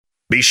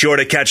Be sure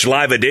to catch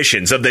live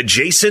editions of The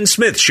Jason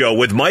Smith Show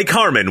with Mike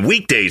Harmon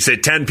weekdays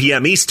at 10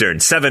 p.m. Eastern,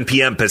 7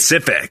 p.m.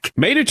 Pacific.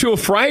 Made it to a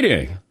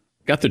Friday.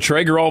 Got the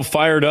Traeger all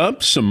fired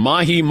up. Some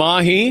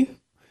mahi-mahi.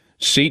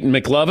 Seton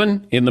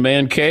McLovin in the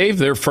man cave.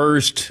 Their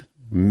first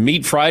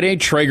Meat Friday,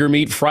 Traeger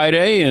Meat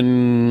Friday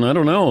in, I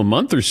don't know, a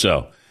month or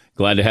so.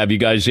 Glad to have you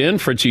guys in.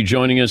 Fritzy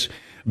joining us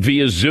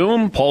via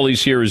Zoom.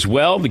 Paulie's here as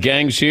well. The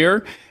gang's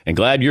here. And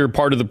glad you're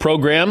part of the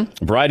program.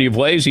 A variety of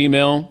ways.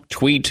 Email,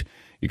 tweet.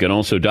 You can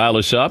also dial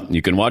us up.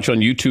 You can watch on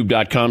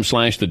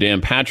youtube.com/The Dan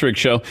Patrick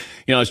Show.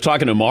 You know, I was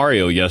talking to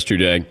Mario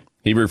yesterday.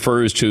 He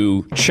refers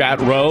to chat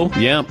row.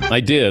 Yeah, I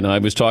did. I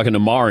was talking to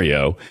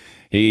Mario.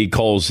 He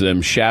calls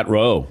them chat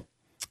row.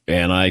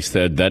 And I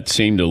said that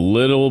seemed a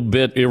little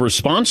bit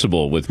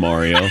irresponsible with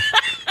Mario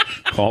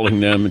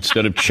calling them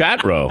instead of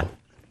chat row.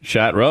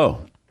 Chat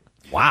row.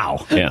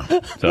 Wow. Yeah.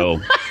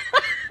 So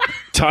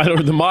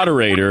Tyler, the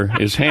moderator,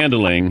 is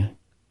handling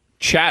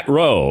chat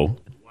row.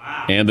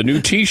 And the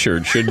new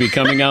T-shirt should be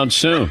coming out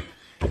soon.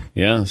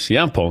 Yes.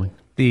 Yeah, Paulie.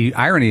 The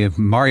irony of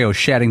Mario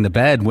shedding the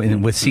bed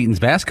with Seton's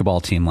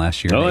basketball team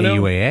last year in the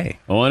AUAA.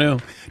 Oh, I know.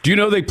 Do you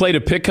know they played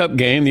a pickup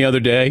game the other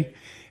day?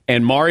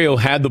 And Mario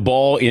had the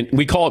ball in,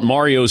 we call it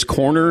Mario's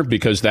corner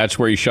because that's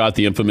where he shot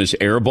the infamous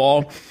air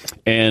ball.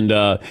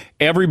 And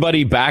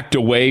everybody backed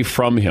away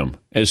from him.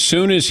 As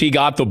soon as he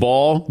got the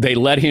ball, they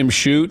let him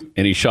shoot,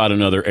 and he shot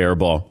another air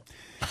ball.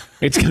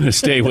 It's going to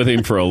stay with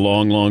him for a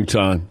long, long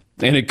time.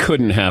 And it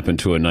couldn't happen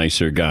to a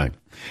nicer guy.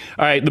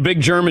 All right, the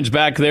big German's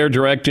back there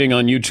directing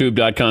on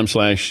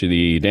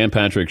youtube.com/The Dan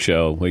Patrick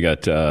Show. We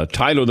got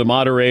Tyler, the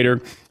moderator.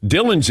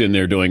 Dylan's in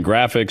there doing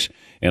graphics.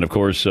 And, of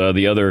course,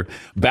 the other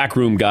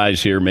backroom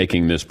guys here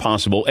making this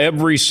possible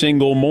every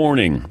single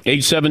morning.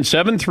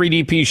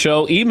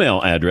 877-3DP-SHOW.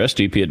 Email address,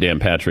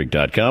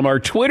 dp@danpatrick.com. Our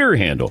Twitter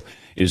handle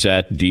is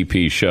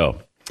 @DPShow.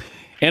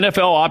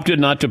 NFL opted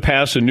not to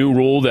pass a new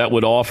rule that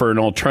would offer an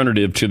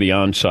alternative to the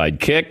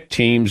onside kick.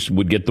 Teams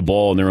would get the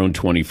ball in their own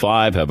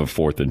 25, have a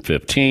 4th and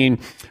 15.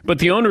 But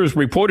the owners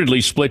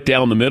reportedly split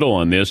down the middle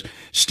on this.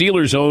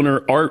 Steelers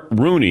owner Art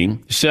Rooney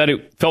said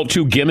it felt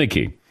too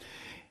gimmicky.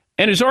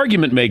 And his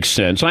argument makes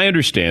sense. I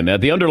understand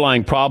that. The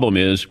underlying problem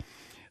is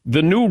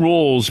the new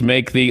rules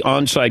make the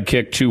onside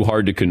kick too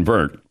hard to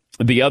convert.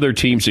 The other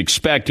teams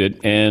expect it,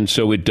 and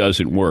so it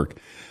doesn't work.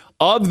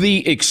 Of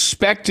the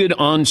expected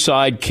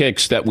onside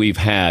kicks that we've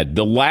had,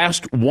 the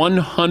last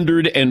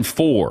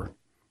 104,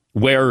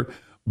 where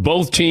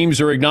both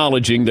teams are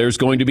acknowledging there's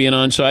going to be an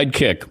onside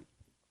kick,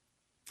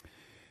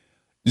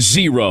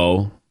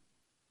 0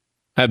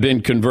 have been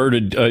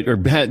converted,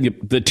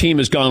 the team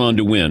has gone on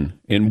to win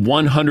in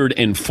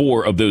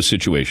 104 of those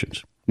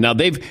situations. Now,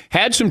 they've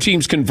had some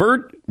teams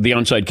convert the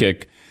onside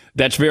kick.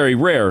 That's very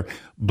rare.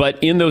 But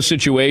in those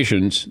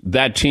situations,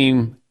 that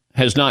team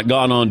has not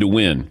gone on to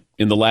win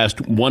in the last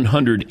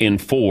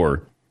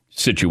 104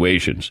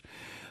 situations.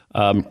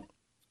 You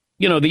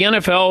know, the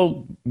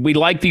NFL, we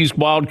like these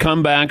wild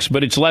comebacks,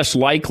 but it's less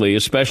likely,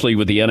 especially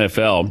with the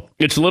NFL.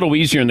 It's a little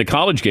easier in the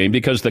college game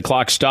because the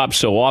clock stops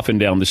so often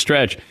down the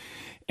stretch.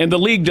 And the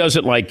league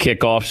doesn't like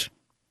kickoffs.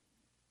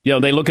 You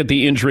know, they look at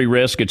the injury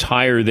risk. It's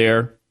higher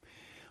there.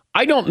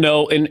 I don't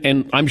know,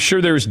 and I'm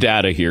sure there's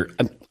data here.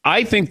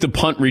 I think the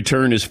punt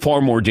return is far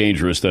more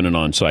dangerous than an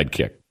onside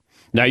kick.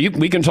 Now,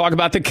 we can talk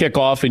about the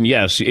kickoff, and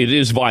yes, it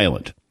is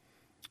violent.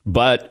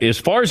 But as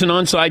far as an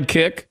onside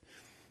kick,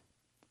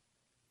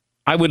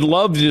 I would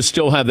love to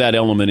still have that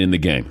element in the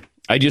game.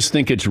 I just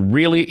think it's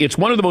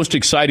one of the most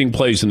exciting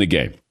plays in the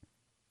game.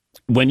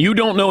 When you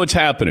don't know what's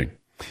happening,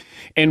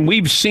 and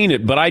we've seen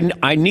it, but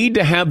I need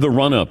to have the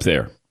run up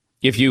there.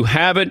 If you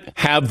have it,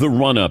 have the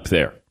run up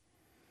there.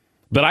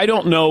 But I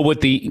don't know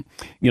what the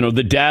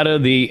data,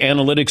 the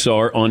analytics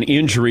are on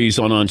injuries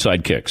on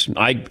onside kicks.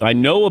 I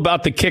know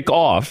about the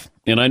kickoff,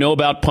 and I know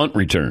about punt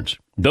returns.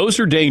 Those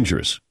are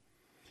dangerous.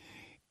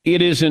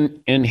 It is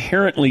an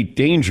inherently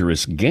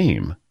dangerous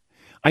game.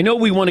 I know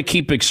we want to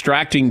keep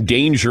extracting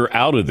danger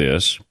out of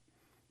this,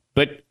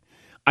 but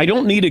I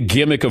don't need a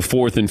gimmick of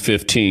 4th and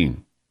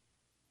 15.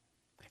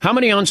 How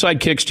many onside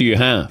kicks do you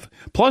have?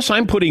 Plus,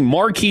 I'm putting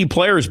marquee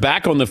players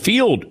back on the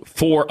field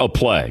for a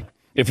play.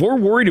 If we're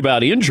worried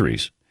about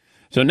injuries,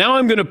 so now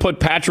I'm going to put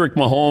Patrick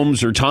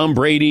Mahomes or Tom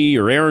Brady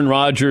or Aaron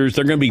Rodgers,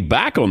 they're going to be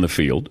back on the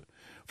field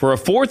for a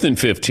 4th and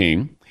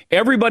 15.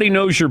 Everybody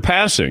knows you're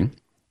passing,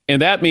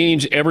 and that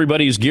means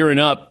everybody's gearing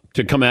up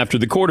to come after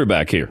the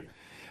quarterback here.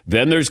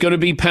 Then there's going to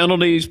be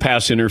penalties,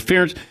 pass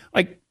interference.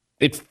 Like,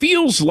 it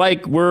feels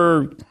like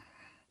we're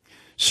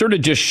sort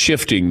of just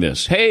shifting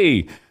this.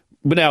 Hey,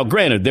 but now,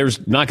 granted,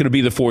 there's not going to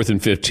be the 4th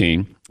and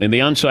 15, and the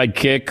onside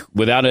kick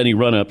without any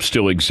run-up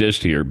still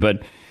exists here.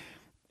 But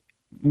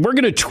we're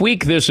going to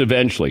tweak this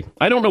eventually.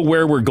 I don't know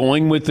where we're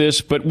going with this,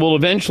 but we'll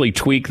eventually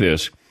tweak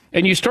this.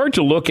 And you start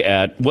to look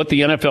at what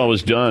the NFL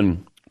has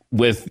done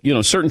with,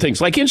 certain things,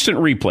 like instant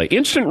replay.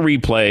 Instant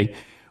replay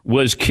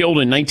was killed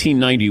in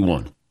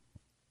 1991.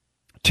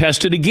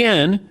 Tested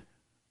again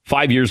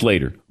 5 years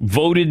later.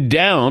 Voted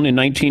down in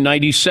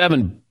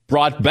 1997.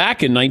 Brought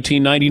back in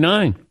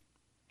 1999.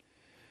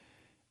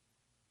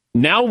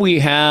 Now we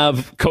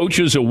have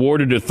coaches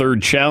awarded a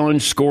third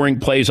challenge, scoring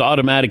plays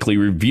automatically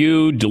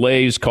reviewed,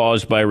 delays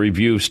caused by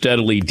review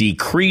steadily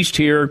decreased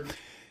here.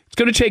 It's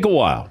going to take a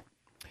while.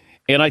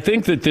 And I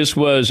think that this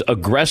was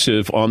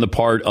aggressive on the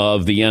part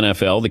of the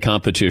NFL, the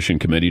competition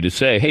committee, to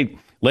say, hey,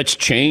 let's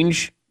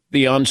change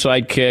the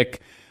onside kick.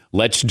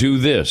 Let's do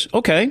this.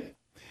 Okay.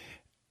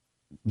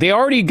 They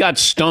already got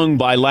stung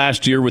by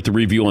last year with the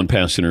review on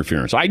pass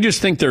interference. I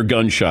just think they're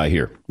gun shy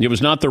here. It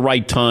was not the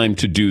right time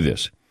to do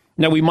this.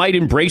 Now, we might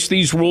embrace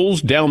these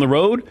rules down the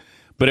road,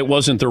 but it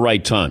wasn't the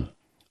right time.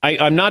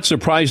 I'm not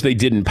surprised they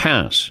didn't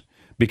pass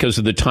because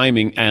of the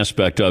timing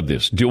aspect of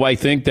this. Do I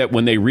think that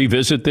when they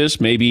revisit this,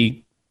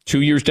 maybe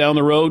 2 years down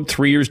the road,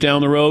 3 years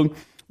down the road,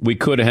 we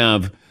could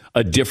have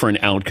a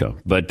different outcome?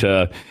 But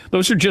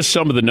those are just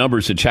some of the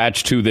numbers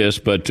attached to this,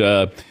 but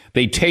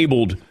they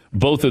tabled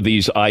both of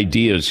these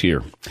ideas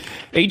here.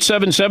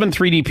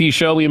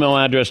 877-3DP-SHOW, email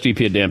address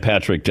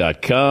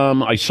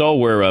dp@danpatrick.com. I saw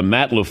where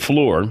Matt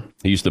LaFleur,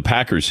 he's the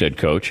Packers head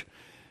coach,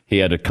 he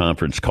had a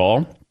conference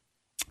call,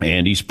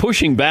 and he's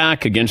pushing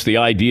back against the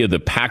idea the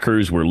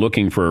Packers were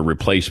looking for a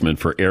replacement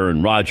for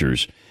Aaron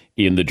Rodgers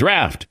in the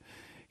draft.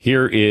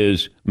 Here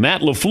is Matt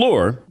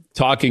LaFleur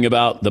talking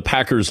about the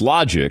Packers'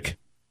 logic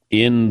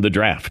in the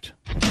draft.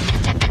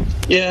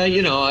 Yeah,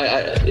 you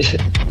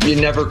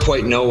never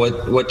quite know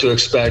what to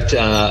expect.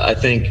 I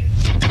think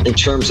in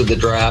terms of the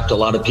draft, a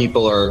lot of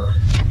people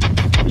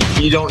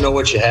you don't know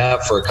what you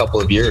have for a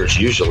couple of years,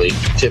 usually.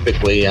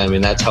 Typically, I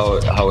mean, that's how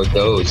it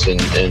goes. And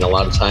a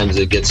lot of times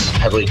it gets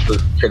heavily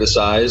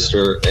criticized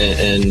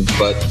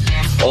but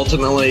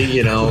ultimately, he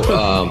and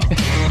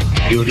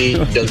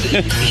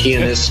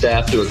his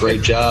staff do a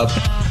great job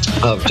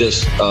of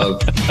just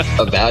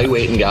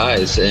evaluating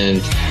guys.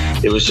 And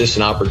it was just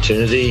an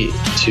opportunity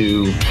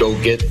to go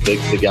get the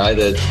guy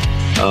that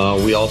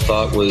we all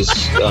thought was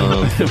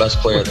the best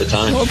player at the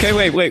time.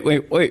 Okay, wait.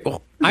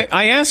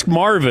 I asked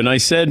Marvin, I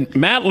said,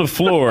 Matt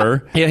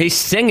LaFleur. Yeah, he's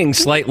singing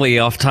slightly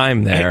off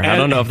time there. I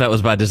don't know if that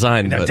was by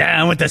design. But.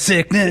 Down with the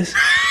sickness.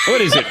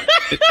 What is it?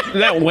 Is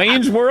that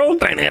Wayne's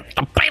World? Okay.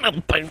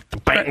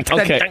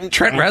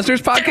 Trent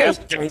Reznor's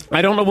podcast?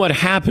 I don't know what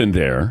happened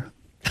there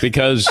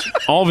because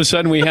all of a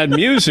sudden we had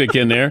music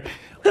in there.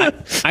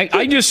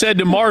 I just said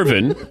to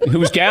Marvin,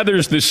 who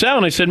gathers the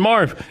sound, I said,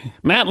 Marv,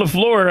 Matt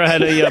LaFleur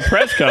had a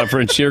press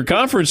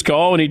conference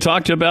call, and he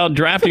talked about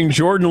drafting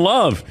Jordan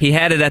Love. He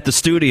had it at the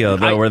studio,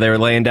 though, where they were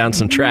laying down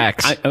some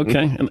tracks.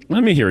 Okay,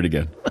 let me hear it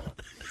again.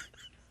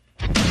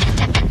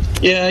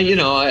 Yeah, you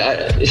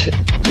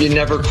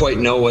never quite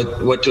know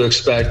what to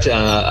expect.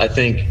 I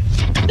think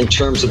in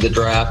terms of the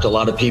draft, a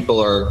lot of people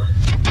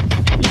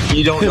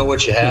you don't know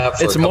what you have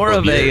for it's a couple more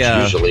of years,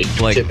 a usually.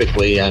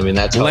 Typically, I mean,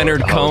 that's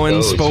Leonard how Cohen it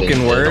goes.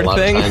 spoken word and a lot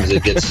thing. of times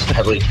it gets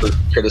heavily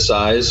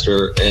criticized,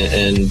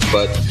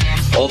 but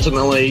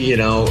ultimately, he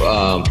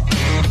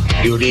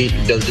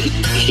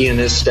and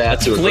his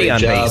staff do a great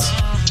job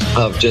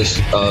of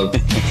just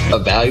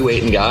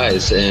evaluating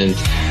guys, and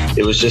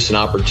it was just an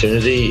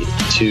opportunity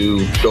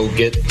to go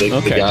get the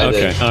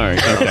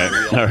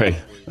guy. All right.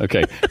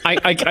 Okay.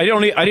 I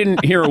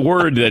didn't hear a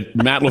word that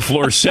Matt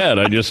LaFleur said.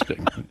 I just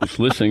was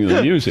listening to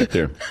the music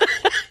there.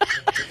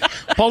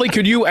 Paulie,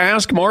 could you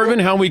ask Marvin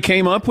how we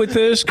came up with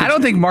this? I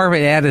don't think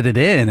Marvin added it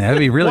in. That'd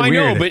be really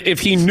weird. I know, but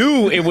if he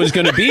knew it was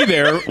going to be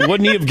there,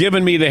 wouldn't he have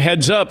given me the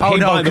heads up? Oh, hey,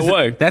 no, by the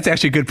way. That's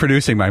actually good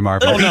producing by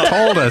Marvin. Oh, no. He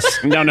told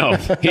us. No.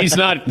 He's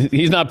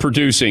not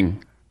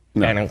producing.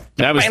 No,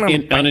 that was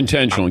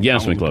unintentional.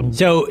 Yes, McLovin.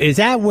 So is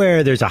that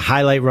where there's a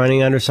highlight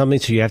running under something,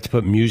 so you have to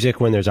put music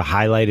when there's a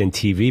highlight in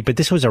TV? But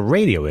this was a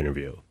radio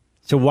interview.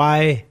 So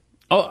why?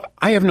 Oh,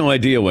 I have no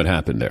idea what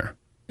happened there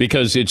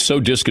because it's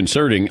so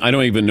disconcerting. I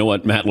don't even know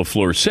what Matt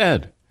LaFleur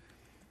said.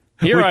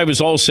 Here I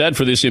was all set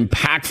for this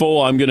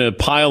impactful, I'm going to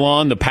pile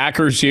on the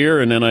Packers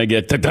here, and then I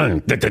get dun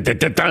dun dun dun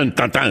dun dun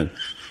dun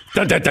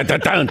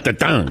dun dun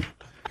dun.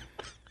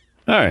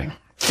 All right.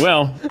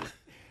 Well,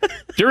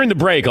 during the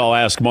break, I'll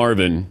ask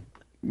Marvin,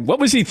 what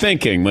was he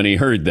thinking when he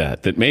heard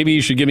that? That maybe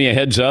you should give me a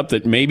heads up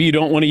that maybe you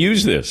don't want to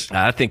use this?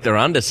 I think they're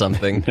onto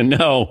something.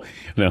 No.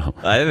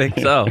 I think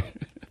so.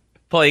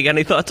 Paul, you got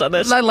any thoughts on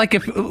this? Like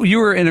if you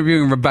were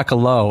interviewing Rebecca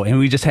Lowe and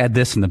we just had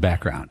this in the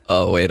background.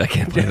 Oh, wait, I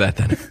can't play that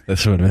then.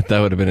 That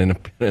would have been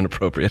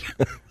inappropriate.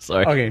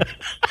 Sorry. Okay.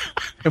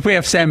 If we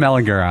have Sam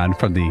Mellinger on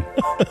from the...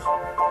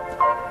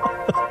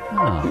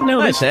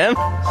 Hi, Sam.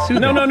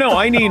 No.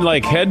 I need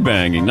like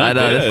headbanging, not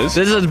this.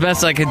 This is the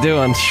best I could do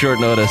on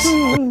short notice.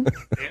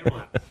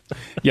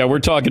 Yeah, we're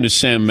talking to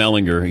Sam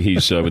Mellinger.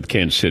 He's with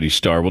Kansas City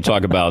Star. We'll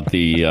talk about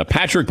the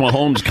Patrick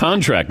Mahomes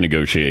contract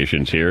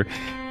negotiations here.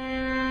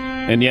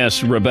 And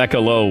yes, Rebecca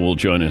Lowe will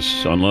join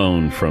us on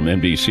loan from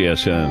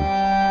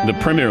NBCSN. The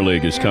Premier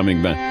League is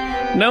coming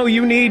back. No,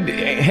 you need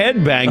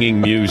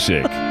headbanging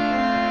music.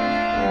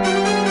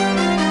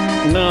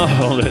 No,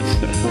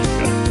 that's...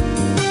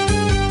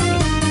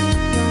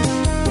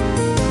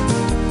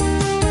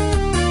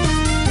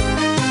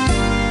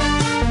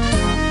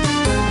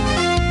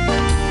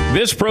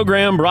 This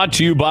program brought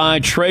to you by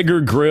Traeger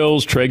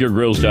Grills,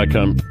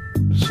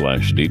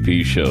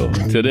 TraegerGrills.com/DP Show.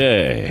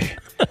 Today,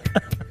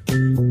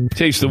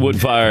 Taste the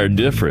wood-fire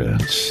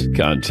difference.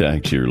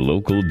 Contact your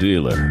local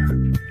dealer.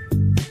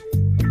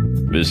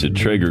 Visit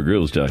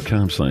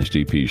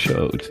TraegerGrills.com/DP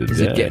show today.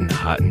 Is it getting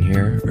hot in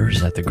here, or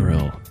is that the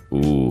grill?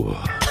 Ooh.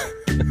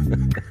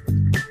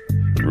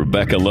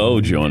 Rebecca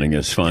Lowe joining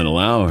us, final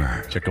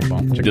hour.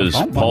 Does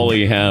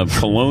Paulie have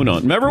cologne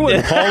on? Remember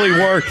when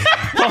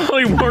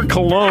Paulie wore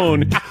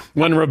cologne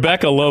when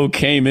Rebecca Lowe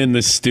came in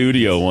the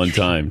studio one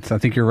time? I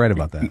think you're right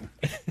about that.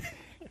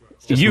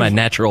 Just my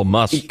natural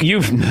musk.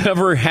 You've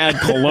never had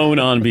cologne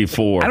on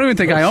before. I don't even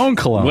think I own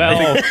cologne.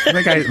 Well, I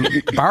think I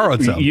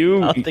borrowed some.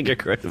 I think you're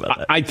correct about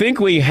that. I think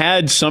we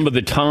had some of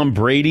the Tom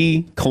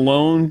Brady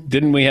cologne.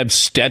 Didn't we have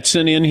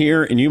Stetson in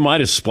here? And you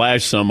might have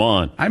splashed some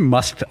on. I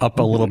musked up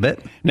a little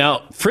bit.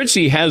 Now,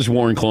 Fritzy has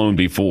worn cologne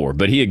before,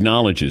 but he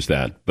acknowledges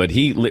that. But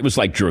it was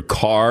like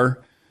Drakkar.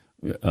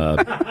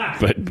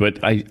 But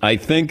I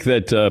think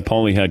that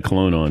Paulie had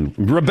cologne on.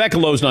 Rebecca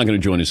Lowe's not going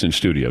to join us in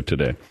studio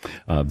today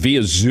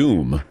via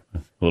Zoom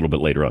a little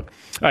bit later on. All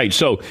right,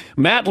 so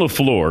Matt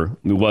LaFleur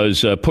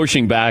was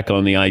pushing back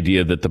on the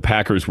idea that the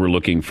Packers were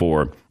looking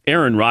for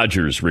Aaron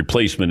Rodgers'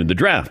 replacement in the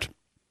draft.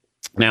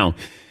 Now,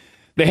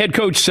 the head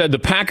coach said the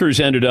Packers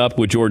ended up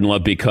with Jordan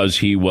Love because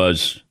he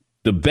was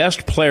the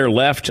best player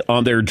left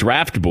on their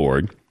draft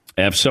board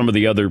if some of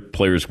the other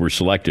players were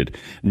selected,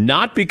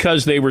 not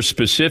because they were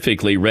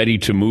specifically ready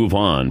to move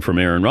on from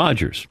Aaron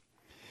Rodgers.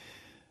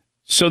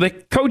 So the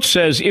coach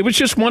says it was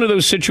just one of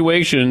those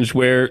situations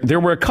where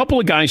there were a couple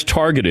of guys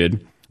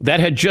targeted that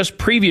had just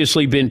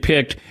previously been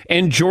picked,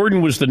 and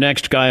Jordan was the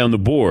next guy on the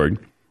board,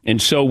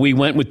 and so we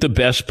went with the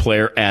best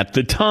player at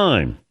the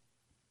time.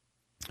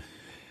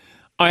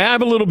 I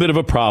have a little bit of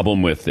a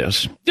problem with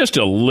this, just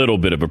a little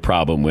bit of a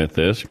problem with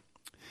this.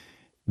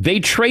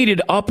 They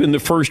traded up in the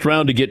first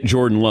round to get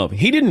Jordan Love.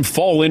 He didn't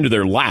fall into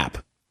their lap.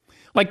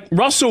 Like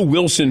Russell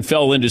Wilson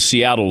fell into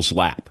Seattle's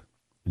lap.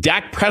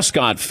 Dak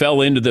Prescott fell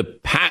into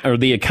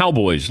the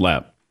Cowboys'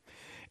 lap.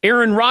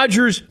 Aaron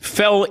Rodgers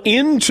fell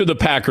into the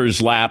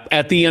Packers' lap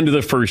at the end of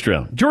the first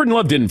round. Jordan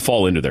Love didn't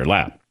fall into their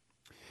lap.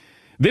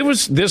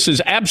 This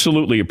is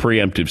absolutely a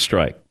preemptive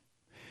strike.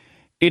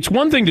 It's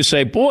one thing to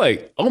say,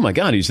 boy, oh my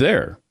God, he's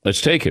there.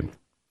 Let's take him.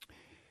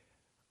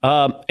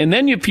 And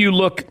then if you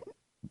look,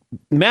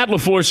 Matt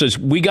LaFleur says,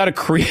 we got to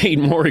create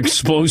more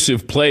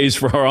explosive plays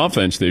for our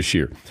offense this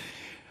year.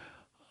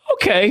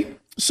 Okay,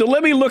 so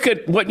let me look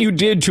at what you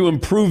did to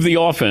improve the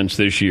offense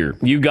this year.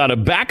 You got a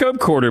backup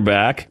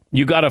quarterback,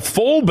 you got a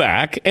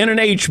fullback, and an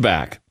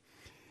H-back.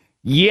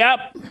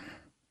 Yep.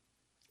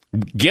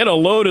 Get a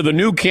load of the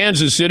new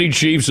Kansas City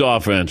Chiefs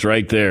offense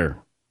right there.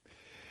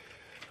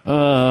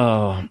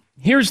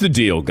 Here's the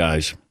deal,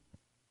 guys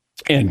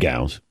and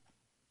gals.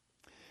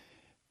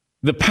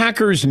 The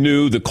Packers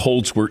knew the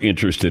Colts were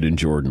interested in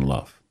Jordan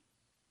Love.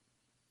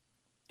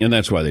 And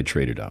that's why they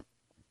traded up.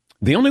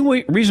 The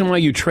only reason why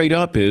you trade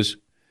up is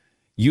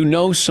you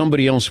know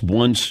somebody else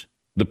wants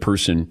the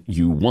person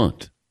you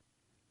want.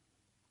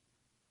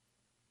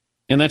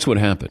 And that's what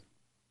happened.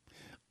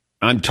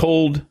 I'm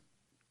told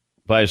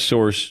by a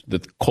source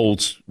that the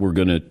Colts were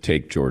going to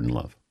take Jordan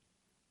Love.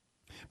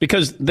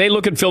 Because they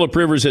look at Phillip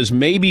Rivers as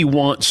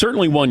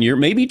certainly 1 year,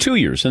 maybe 2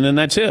 years, and then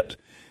that's it.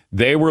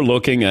 They were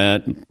looking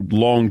at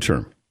long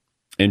term,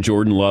 and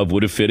Jordan Love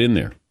would have fit in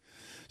there.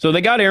 So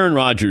they got Aaron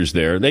Rodgers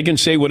there. They can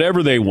say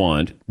whatever they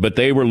want, but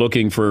they were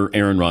looking for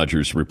Aaron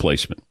Rodgers'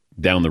 replacement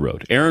down the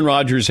road. Aaron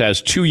Rodgers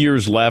has 2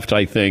 years left,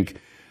 I think,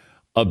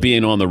 of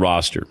being on the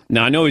roster.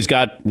 Now, I know he's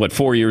got,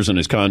 4 years on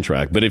his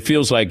contract, but it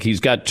feels like he's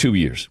got 2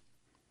 years.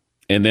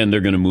 And then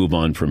they're going to move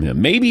on from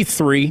him. Maybe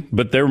 3,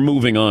 but they're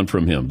moving on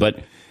from him. But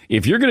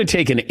if you're going to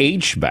take an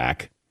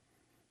H-back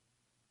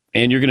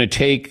and you're going to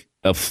take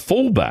a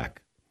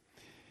fullback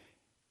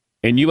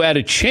and you had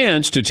a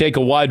chance to take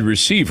a wide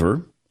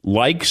receiver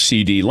like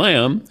CeeDee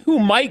Lamb, who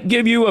might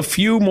give you a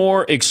few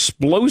more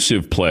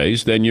explosive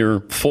plays than your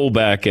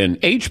fullback and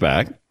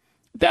H-back,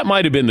 that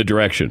might have been the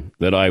direction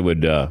that I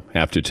would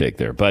have to take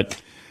there.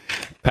 But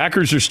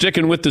Packers are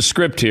sticking with the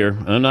script here.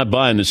 I'm not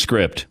buying the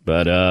script,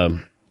 but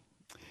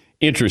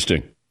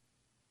interesting.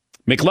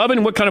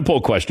 McLovin, what kind of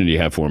poll question do you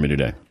have for me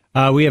today?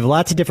 We have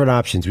lots of different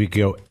options. We could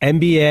go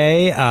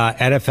NBA,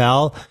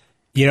 NFL.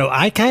 You know,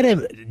 I kind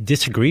of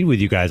disagreed with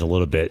you guys a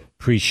little bit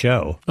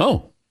pre-show.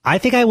 Oh. I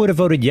think I would have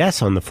voted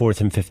yes on the 4th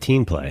and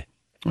 15 play.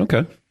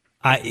 Okay.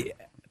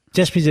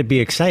 Just because it'd be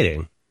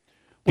exciting.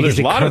 Well, there's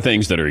a lot of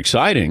things that are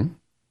exciting.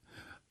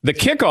 The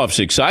kickoff's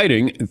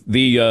exciting.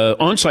 The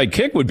onside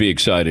kick would be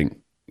exciting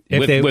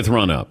with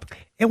run-up.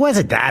 It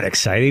wasn't that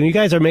exciting. You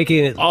guys are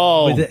making it...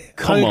 Oh,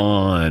 come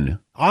on.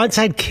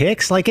 Onside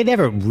kicks, it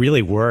never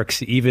really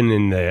works, even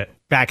in the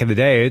back in the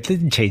day. It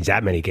didn't change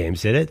that many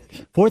games, did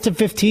it? 4th and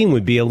 15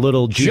 would be a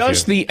little juicier.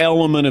 Just the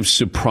element of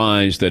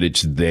surprise that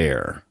it's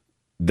there.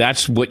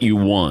 That's what you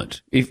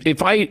want.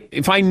 If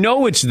I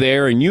know it's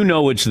there and you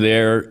know it's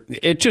there,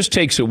 it just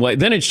takes away.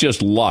 Then it's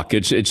just luck.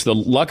 It's the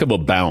luck of a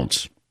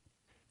bounce.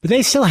 But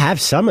they still have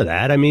some of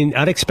that. I mean,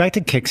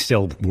 unexpected kicks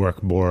still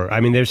work more. I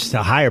mean, there's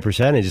a higher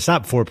percentage. It's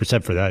not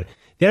 4% for that.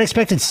 The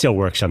unexpected still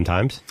works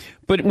sometimes.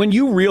 But when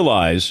you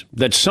realize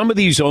that some of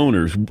these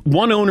owners,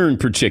 one owner in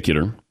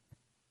particular,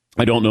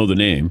 I don't know the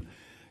name,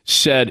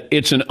 said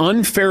it's an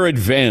unfair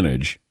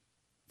advantage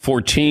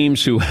for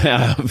teams who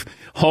have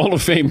Hall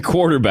of Fame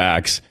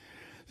quarterbacks.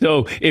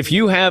 So if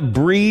you have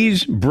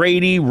Brees,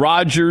 Brady,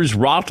 Rodgers,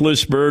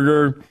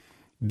 Roethlisberger,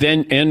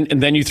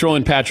 then you throw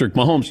in Patrick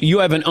Mahomes, you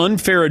have an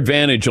unfair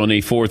advantage on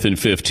a 4th and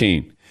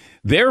 15.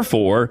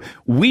 Therefore,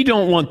 we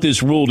don't want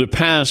this rule to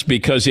pass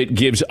because it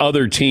gives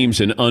other teams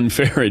an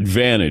unfair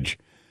advantage.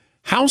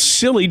 How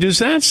silly does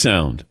that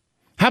sound?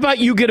 How about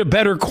you get a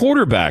better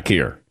quarterback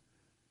here?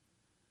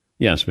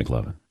 Yes,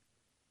 McLovin.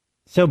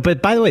 So,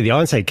 but by the way, the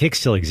onside kick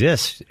still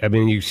exists. I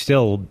mean,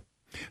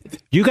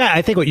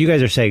 I think what you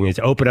guys are saying is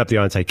open up the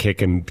onside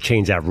kick and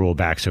change that rule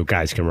back so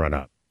guys can run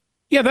up.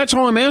 Yeah, that's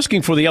all I'm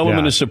asking for, the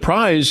element of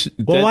surprise.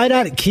 Well, why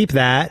not keep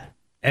that?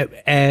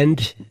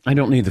 And I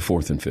don't need the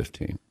 4th and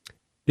 15.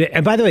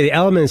 And by the way, the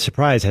element of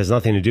surprise has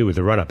nothing to do with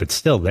the run up. It's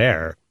still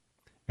there.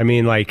 I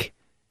mean, like,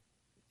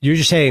 you're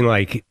just saying,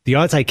 like, the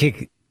onside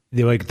kick,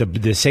 like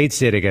the Saints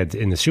did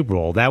in the Super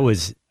Bowl, that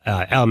was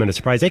element of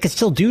surprise. They could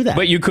still do that.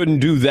 But you couldn't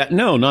do that.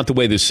 No, not the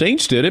way the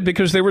Saints did it,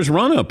 because there was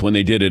run up when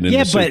they did it in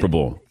the Super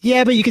Bowl.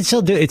 Yeah, but you can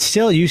still do it.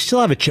 You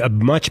still have a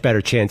much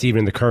better chance, even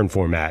in the current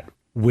format,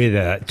 with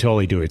a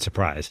totally do it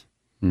surprise.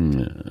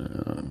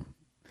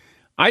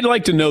 I'd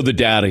like to know the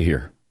data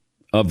here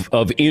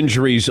of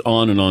injuries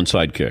on an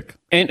onside kick.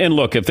 And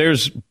look, if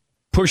there's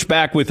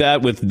pushback with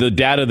that, with the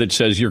data that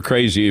says you're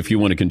crazy if you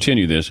want to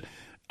continue this,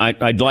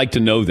 I'd like to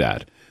know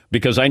that,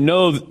 because I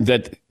know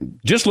that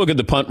just look at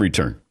the punt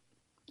return,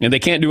 and they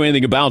can't do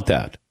anything about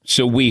that.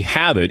 So we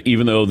have it,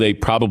 even though they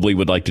probably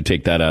would like to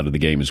take that out of the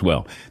game as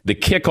well. The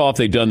kickoff,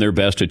 they've done their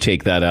best to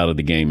take that out of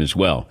the game as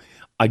well.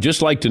 I'd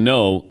just like to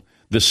know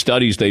the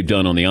studies they've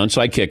done on the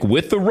onside kick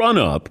with the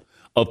run-up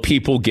of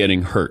people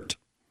getting hurt.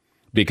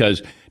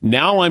 Because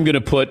now I'm going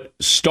to put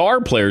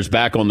star players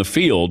back on the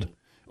field,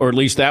 or at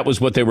least that was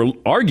what they were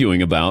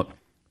arguing about,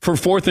 for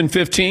 4th and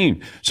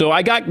 15. So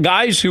I got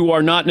guys who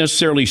are not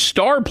necessarily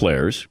star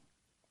players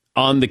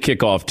on the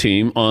kickoff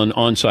team on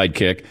onside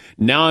kick.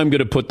 Now I'm going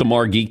to put the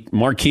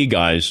marquee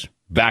guys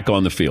back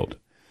on the field.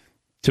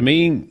 To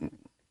me,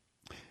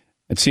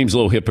 it seems a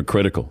little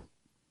hypocritical.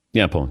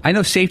 Yeah, Paul. I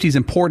know safety is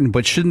important,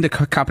 but shouldn't the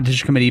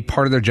competition committee,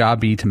 part of their job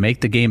be to make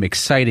the game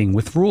exciting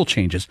with rule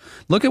changes?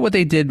 Look at what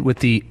they did with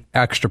the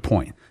extra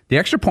point. The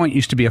extra point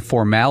used to be a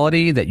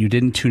formality that you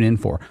didn't tune in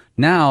for.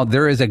 Now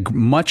there is a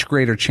much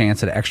greater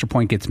chance that an extra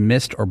point gets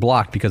missed or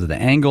blocked because of the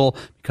angle,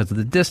 because of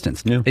the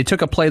distance. Yeah. They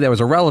took a play that was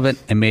irrelevant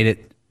and made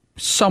it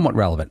somewhat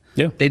relevant.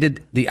 Yeah. They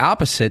did the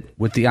opposite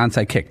with the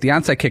onside kick. The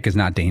onside kick is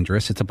not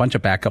dangerous. It's a bunch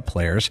of backup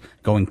players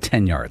going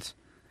 10 yards.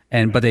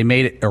 But they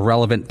made it a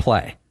relevant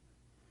play.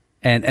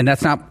 And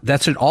that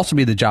should also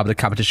be the job of the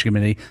competition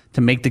committee,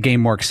 to make the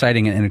game more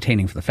exciting and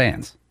entertaining for the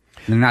fans.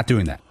 And they're not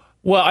doing that.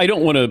 Well, I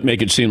don't want to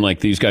make it seem like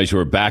these guys who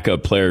are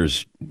backup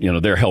players,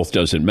 their health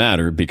doesn't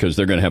matter, because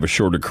they're going to have a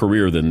shorter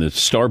career than the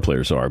star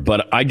players are.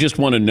 But I just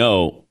want to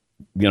know,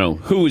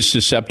 who is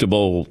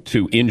susceptible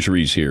to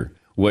injuries here?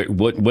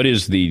 What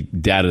is the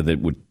data that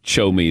would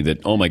show me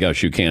that, oh my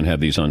gosh, you can't have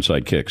these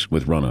onside kicks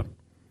with run-up?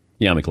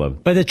 Yeah,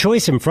 McLovin. But the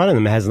choice in front of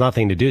them has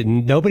nothing to do.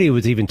 Nobody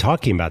was even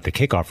talking about the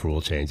kickoff rule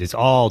change. It's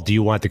all, do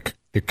you want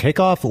the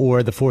kickoff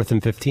or the 4th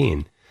and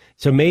 15?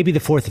 So maybe the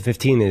 4th and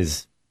 15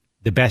 is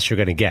the best you're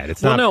going to get.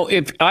 It's not. No.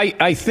 If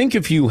I think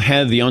if you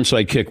had the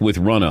onside kick with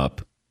run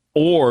up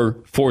or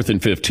 4th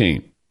and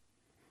 15,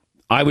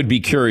 I would be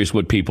curious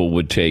what people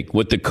would take,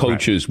 what the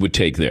coaches would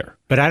take there.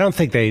 But I don't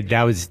think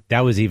that was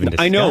even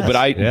discussed. I know, but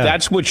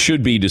that's what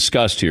should be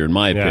discussed here, in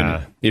my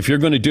opinion. If you're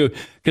going to do it,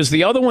 because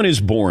the other one is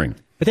boring.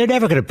 But they're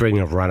never going to bring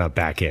a run-up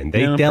back in.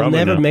 They'll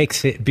never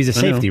make it be a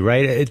safety,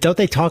 right? Don't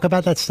they talk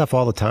about that stuff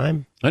all the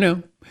time? I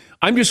know.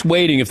 I'm just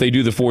waiting if they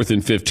do the 4th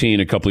and 15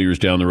 a couple of years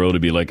down the road to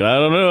be like, I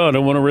don't know, I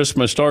don't want to risk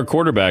my star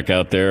quarterback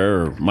out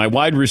there, or my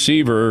wide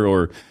receiver,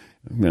 or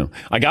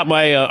I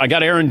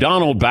got Aaron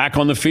Donald back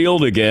on the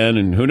field again,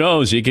 and who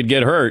knows, he could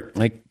get hurt.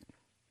 Like,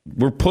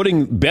 we're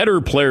putting better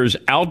players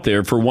out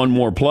there for one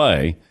more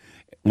play,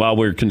 while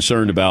we're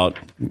concerned about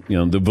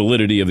the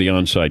validity of the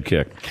onside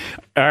kick.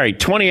 All right,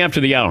 20 after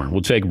the hour.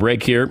 We'll take a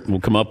break here. We'll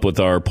come up with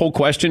our poll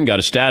question. Got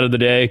a stat of the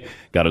day.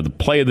 Got a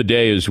play of the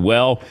day as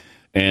well.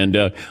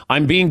 And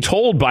I'm being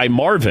told by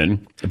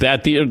Marvin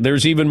that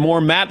there's even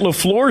more Matt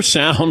LaFleur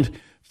sound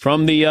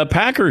from the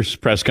Packers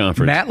press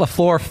conference. Matt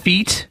LaFleur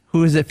feat?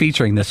 Who is it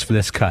featuring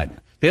this cut?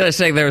 The other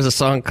thing, there was a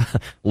song,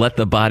 Let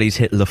the Bodies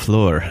Hit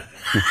LaFleur.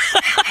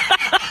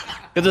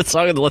 It's a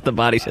song of Let the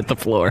Bodies Hit the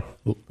Floor.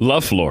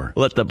 LaFleur.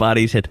 Let the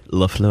Bodies Hit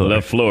LaFleur.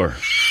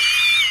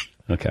 LaFleur.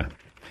 Okay.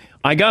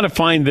 I got to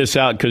find this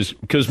out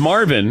because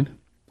Marvin,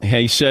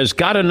 he says,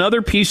 got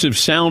another piece of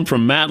sound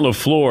from Matt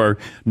LaFleur.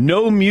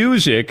 No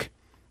music,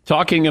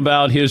 talking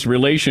about his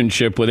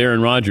relationship with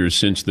Aaron Rodgers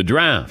since the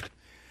draft.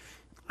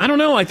 I don't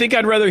know. I think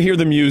I'd rather hear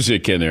the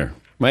music in there.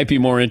 Might be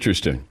more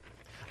interesting.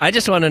 I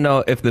just want to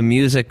know if the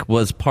music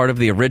was part of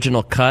the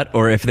original cut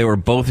or if they were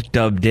both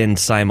dubbed in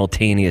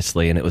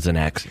simultaneously and it was an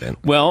accident.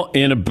 Well,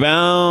 in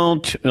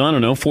about,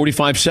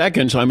 45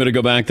 seconds, I'm going to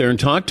go back there and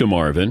talk to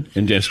Marvin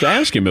and just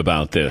ask him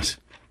about this.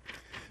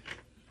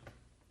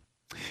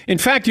 In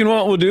fact, you know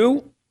what we'll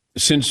do?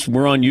 Since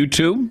we're on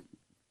YouTube,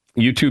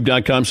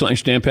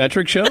 youtube.com/Dan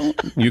Patrick Show,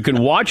 you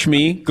can watch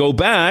me go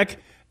back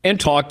and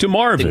talk to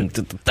Marvin.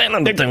 And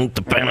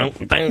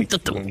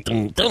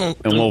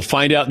we'll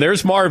find out.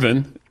 There's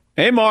Marvin.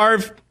 Hey,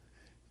 Marv.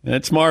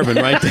 That's Marvin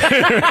right there.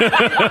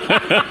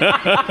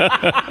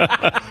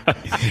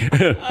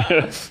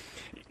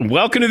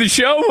 Welcome to the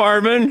show,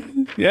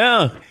 Marvin.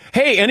 Yeah.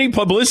 Hey, any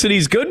publicity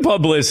is good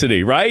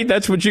publicity, right?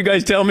 That's what you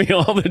guys tell me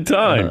all the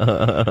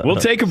time. We'll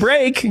take a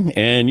break,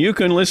 and you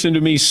can listen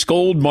to me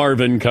scold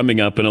Marvin coming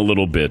up in a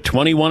little bit.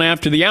 21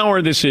 after the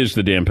hour, this is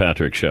The Dan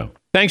Patrick Show.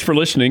 Thanks for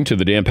listening to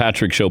The Dan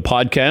Patrick Show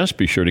podcast.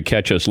 Be sure to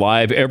catch us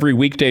live every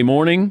weekday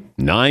morning,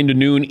 9 to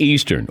noon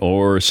Eastern,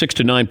 or 6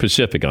 to 9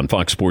 Pacific on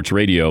Fox Sports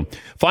Radio.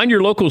 Find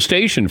your local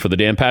station for The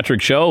Dan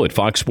Patrick Show at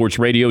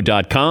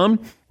foxsportsradio.com,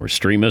 or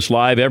stream us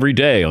live every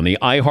day on the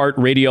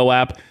iHeartRadio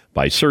app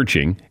by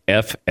searching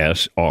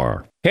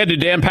FSR. Head to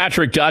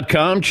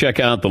danpatrick.com. Check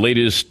out the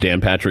latest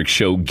Dan Patrick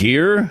Show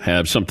gear.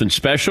 Have something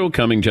special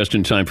coming just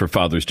in time for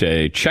Father's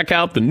Day. Check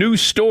out the new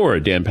store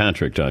at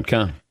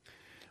danpatrick.com.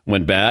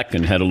 Went back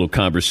and had a little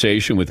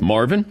conversation with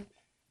Marvin.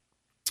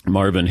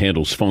 Marvin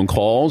handles phone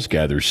calls,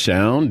 gathers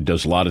sound,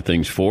 does a lot of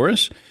things for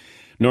us.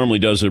 Normally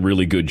does a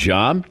really good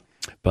job.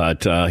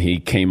 But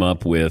he came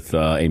up with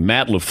a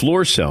Matt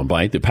LaFleur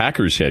soundbite, the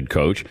Packers head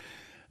coach.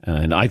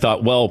 And I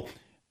thought, well,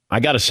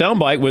 I got a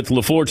soundbite with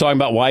LaFleur talking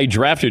about why he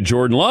drafted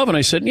Jordan Love. And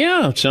I said,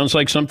 yeah, it sounds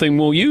like something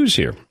we'll use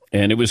here.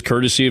 And it was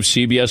courtesy of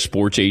CBS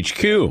Sports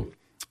HQ.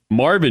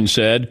 Marvin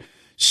said,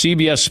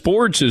 CBS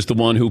Sports is the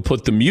one who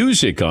put the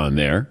music on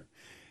there.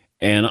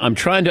 And I'm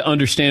trying to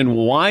understand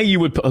why you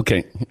would.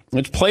 Okay,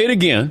 let's play it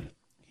again.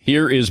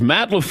 Here is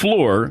Matt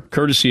LaFleur,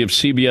 courtesy of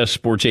CBS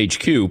Sports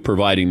HQ,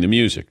 providing the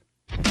music.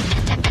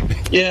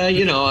 Yeah,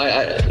 you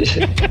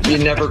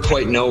never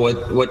quite know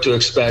what to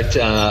expect.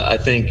 I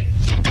think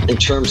in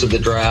terms of the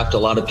draft, a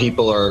lot of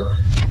people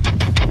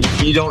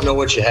you don't know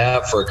what you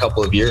have for a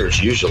couple of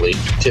years, usually.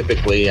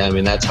 Typically, I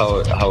mean, that's how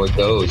it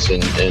goes.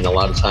 And a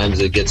lot of times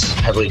it gets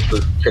heavily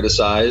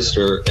criticized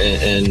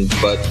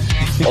but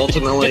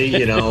ultimately,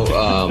 he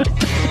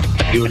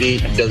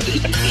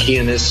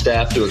and his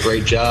staff do a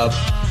great job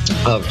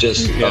of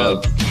just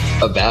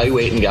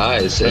evaluating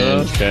guys,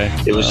 and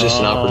it was just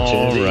an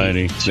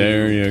opportunity.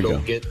 There you go.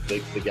 Get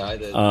the guy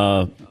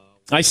that.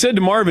 I said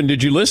to Marvin,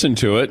 "Did you listen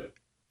to it?"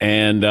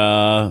 And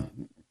I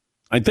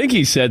think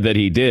he said that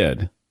he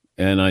did.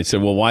 And I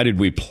said, "Well, why did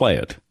we play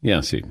it?"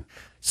 Yes, he.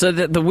 So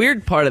the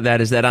weird part of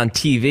that is that on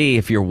TV,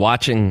 if you're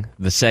watching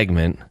the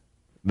segment,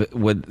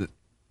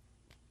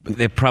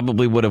 it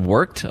probably would have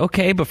worked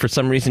okay, but for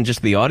some reason,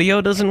 just the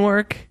audio doesn't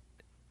work.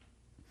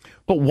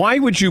 But why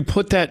would you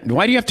put that?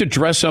 Why do you have to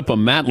dress up a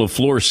Matt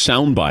LaFleur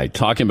soundbite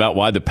talking about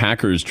why the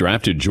Packers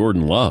drafted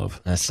Jordan Love?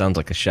 That sounds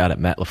like a shot at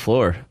Matt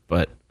LaFleur,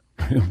 but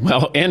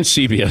well, and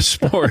CBS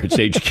Sports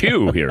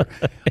HQ here.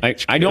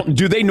 I don't.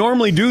 Do they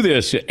normally do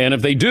this? And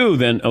if they do,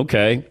 then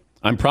okay,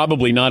 I'm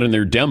probably not in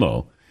their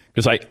demo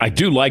because I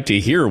do like to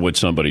hear what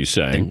somebody's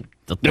saying.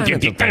 There's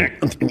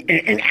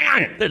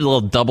a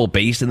little double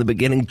bass in the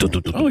beginning.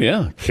 Oh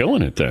yeah,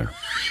 killing it there.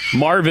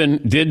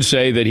 Marvin did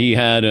say that he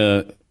had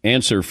a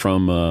answer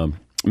from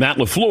Matt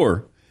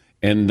LaFleur,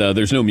 and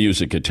there's no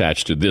music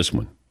attached to this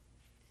one.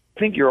 I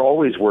think you're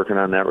always working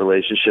on that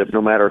relationship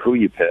no matter who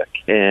you pick.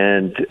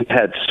 And we've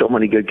had so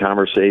many good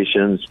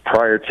conversations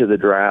prior to the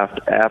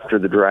draft, after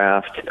the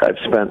draft. I've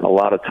spent a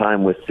lot of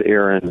time with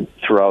Aaron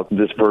throughout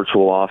this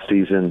virtual off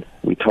season.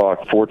 We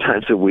talk 4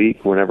 times a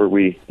week whenever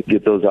we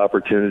get those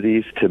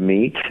opportunities to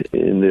meet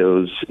in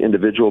those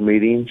individual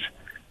meetings.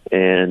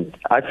 And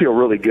I feel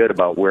really good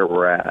about where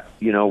we're at.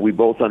 We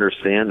both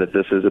understand that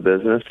this is a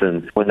business.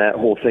 And when that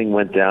whole thing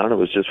went down, it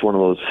was just one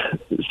of those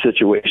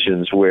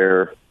situations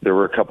where there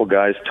were a couple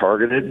guys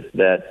targeted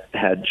that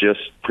had just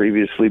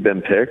previously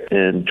been picked,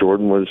 and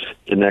Jordan was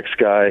the next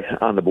guy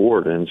on the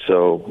board. And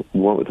so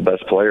we went with the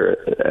best player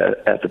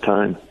at the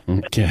time.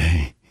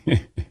 Okay.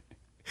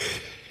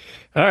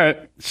 All right.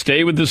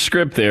 Stay with the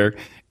script there.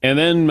 And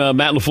then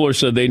Matt LaFleur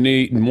said they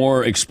need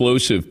more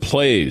explosive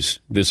plays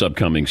this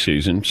upcoming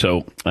season.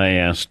 So I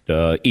asked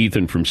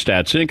Ethan from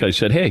Stats Inc., I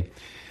said, hey,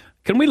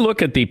 can we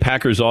look at the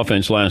Packers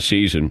offense last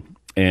season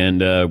and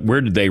where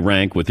did they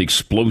rank with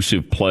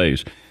explosive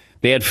plays?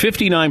 They had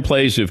 59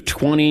 plays of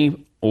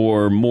 20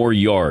 or more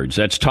yards.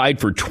 That's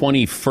tied for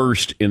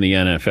 21st in the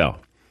NFL.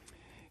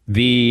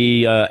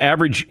 The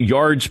average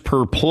yards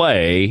per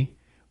play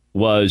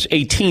was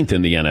 18th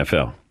in the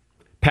NFL.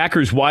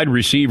 Packers wide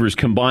receivers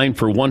combined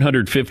for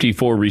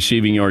 154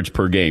 receiving yards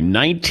per game,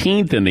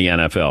 19th in the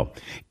NFL.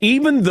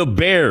 Even the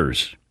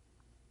Bears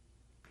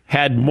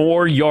had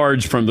more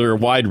yards from their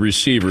wide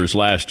receivers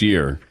last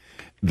year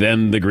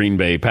than the Green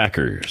Bay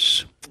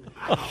Packers.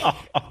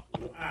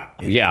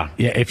 Yeah.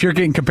 Yeah, if you're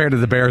getting compared to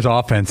the Bears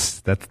offense,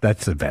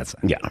 that's a bad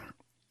sign. Yeah.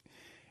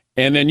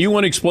 And then you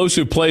want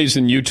explosive plays,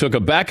 and you took a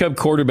backup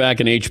quarterback,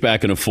 an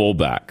H-back, and a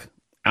fullback.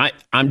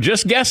 I'm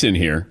just guessing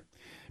here.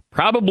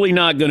 Probably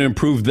not going to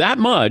improve that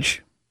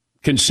much,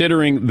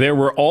 considering there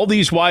were all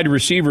these wide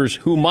receivers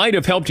who might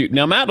have helped you.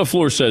 Now, Matt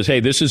LaFleur says, hey,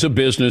 this is a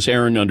business.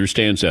 Aaron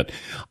understands that.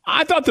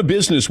 I thought the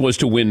business was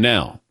to win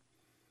now.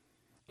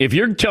 If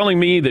you're telling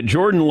me that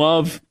Jordan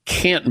Love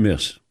can't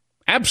miss,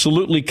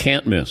 absolutely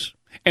can't miss,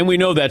 and we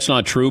know that's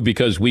not true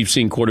because we've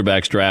seen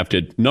quarterbacks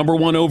drafted number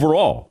 1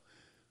 overall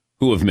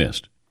who have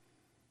missed.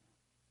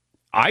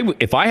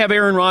 If I have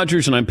Aaron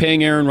Rodgers and I'm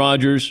paying Aaron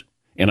Rodgers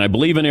and I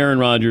believe in Aaron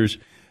Rodgers,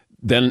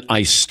 then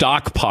I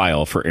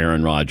stockpile for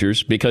Aaron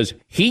Rodgers because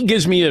he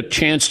gives me a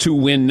chance to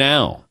win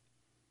now.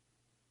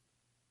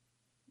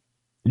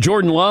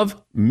 Jordan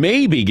Love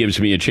maybe gives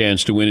me a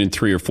chance to win in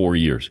 3 or 4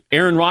 years.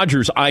 Aaron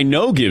Rodgers, I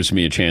know, gives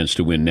me a chance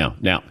to win now.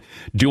 Now,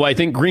 do I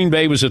think Green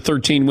Bay was a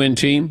 13-win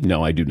team?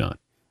 No, I do not.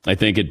 I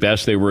think at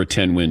best they were a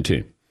 10-win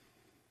team.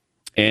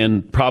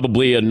 And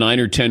probably a 9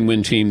 or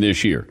 10-win team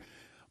this year.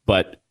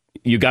 But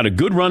you got a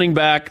good running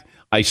back.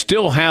 I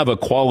still have a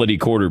quality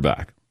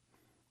quarterback.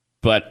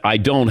 But I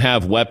don't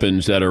have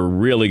weapons that are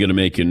really going to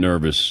make you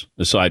nervous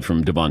aside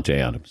from Devontae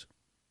Adams.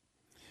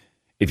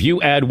 If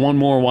you add one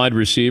more wide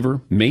receiver,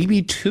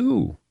 maybe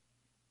 2.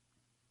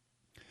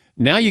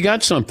 Now you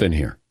got something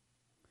here.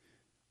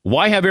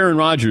 Why have Aaron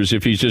Rodgers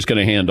if he's just going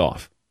to hand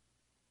off?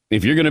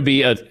 If you're going to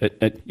be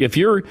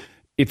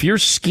if your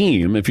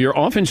scheme, if your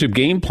offensive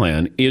game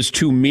plan is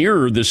to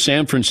mirror the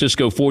San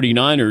Francisco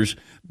 49ers,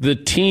 the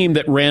team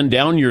that ran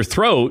down your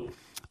throat,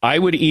 I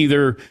would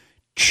either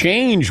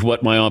change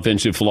what my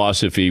offensive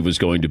philosophy was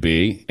going to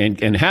be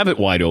and have it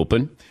wide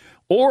open,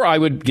 or I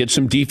would get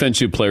some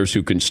defensive players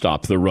who can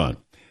stop the run.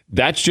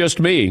 That's just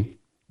me,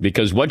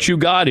 because what you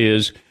got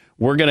is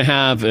we're going to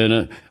have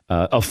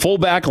a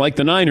fullback like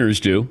the Niners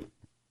do,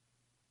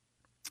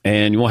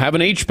 and we'll have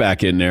an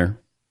H-back in there.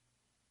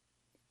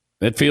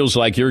 It feels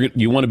like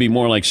you want to be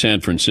more like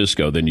San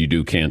Francisco than you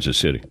do Kansas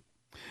City.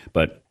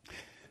 But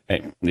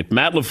hey, if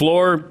Matt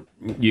LaFleur,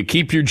 you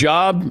keep your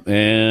job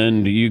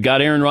and you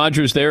got Aaron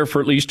Rodgers there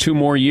for at least 2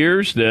 more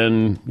years,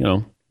 then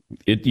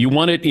you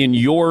want it in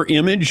your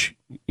image,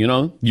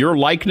 your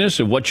likeness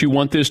of what you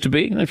want this to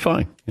be. Then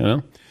fine,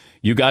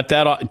 you got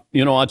that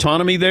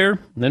autonomy there.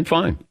 Then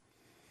fine.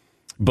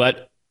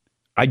 But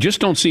I just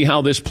don't see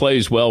how this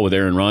plays well with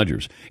Aaron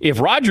Rodgers. If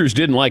Rodgers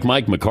didn't like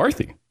Mike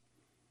McCarthy,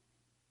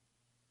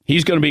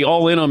 he's going to be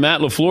all in on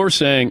Matt LaFleur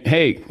saying,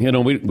 hey,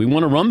 we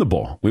want to run the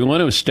ball. We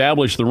want to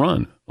establish the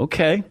run.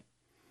 Okay.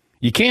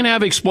 You can't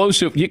have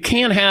you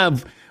can't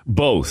have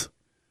both.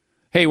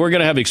 Hey, we're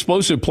going to have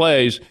explosive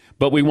plays,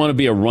 but we want to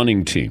be a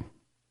running team.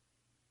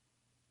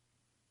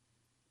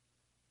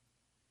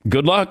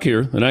 Good luck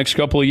here the next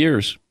couple of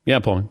years. Yeah,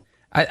 Paul.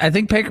 I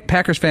think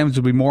Packers fans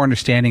would be more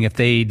understanding if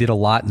they did a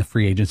lot in the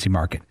free agency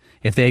market.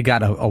 If they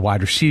got a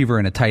wide receiver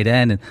and a tight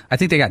end. And I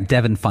think they got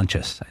Devin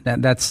Funchess.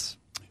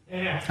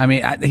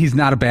 He's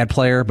not a bad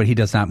player, but he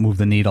does not move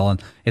the needle.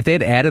 And if they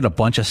had added a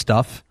bunch of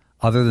stuff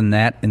other than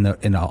that in the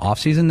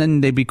offseason,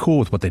 then they'd be cool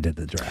with what they did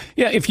to the draft.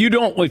 Yeah, if you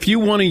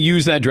want to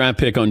use that draft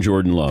pick on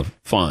Jordan Love,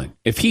 fine.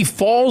 If he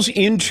falls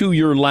into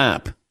your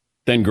lap,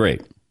 then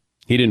great.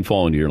 He didn't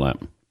fall into your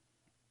lap.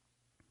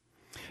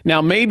 Now,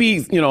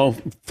 maybe,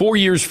 4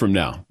 years from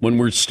now, when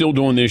we're still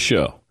doing this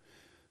show,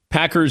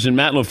 Packers and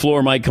Matt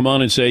LaFleur might come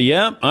on and say,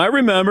 yeah, I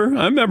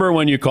remember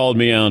when you called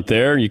me out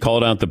there and you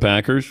called out the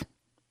Packers.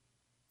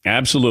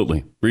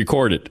 Absolutely.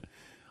 Record it.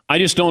 I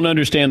just don't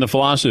understand the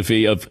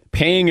philosophy of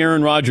paying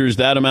Aaron Rodgers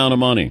that amount of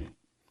money.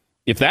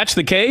 If that's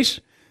the case,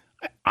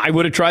 I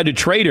would have tried to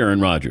trade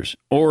Aaron Rodgers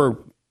or,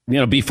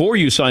 before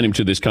you sign him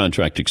to this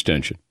contract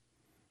extension.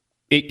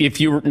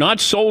 If you're not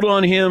sold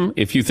on him,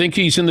 if you think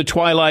he's in the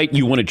twilight,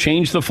 you want to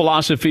change the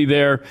philosophy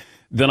there,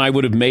 then I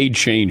would have made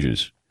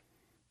changes.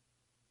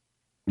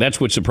 That's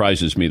what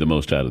surprises me the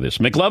most out of this.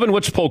 McLovin,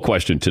 what's the poll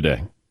question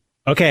today?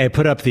 Okay, I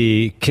put up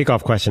the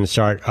kickoff question to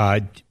start.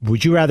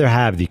 Would you rather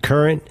have the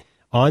current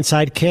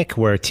onside kick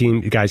where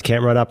guys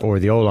can't run up, or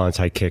the old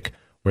onside kick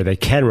where they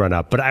can run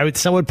up? But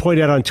someone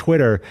pointed out on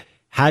Twitter,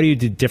 how do you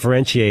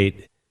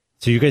differentiate?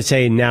 So you can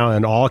say now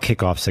in all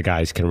kickoffs the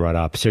guys can run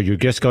up. So you're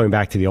just going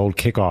back to the old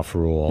kickoff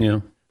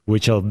rule,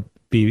 which will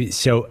be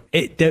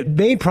the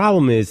main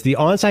problem is the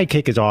onside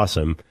kick is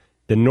awesome.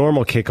 The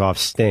normal kickoffs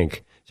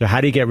stink. So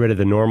how do you get rid of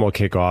the normal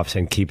kickoffs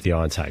and keep the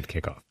onside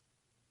kickoff?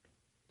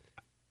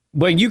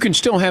 Well, you can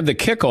still have the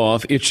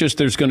kickoff. It's just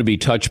there's going to be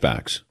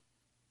touchbacks.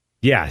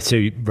 Yeah.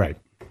 Right.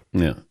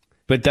 Yeah.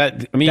 But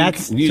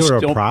that's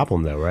sort of a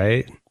problem, though,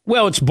 right?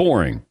 Well, it's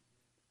boring.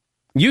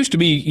 Used to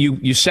be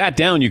you sat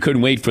down, you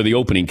couldn't wait for the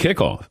opening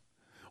kickoff.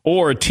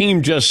 Or a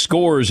team just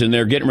scores and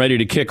they're getting ready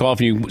to kick off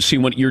and you see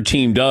what your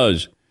team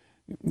does,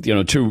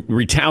 to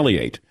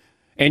retaliate.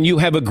 And you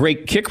have a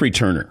great kick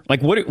returner.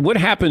 Like what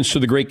happens to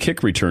the great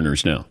kick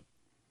returners now?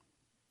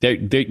 They're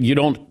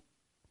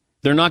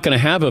not going to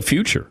have a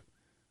future.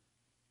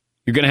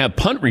 You're going to have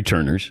punt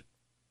returners.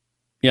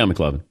 Yeah,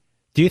 McLovin.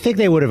 Do you think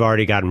they would have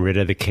already gotten rid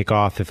of the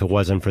kickoff if it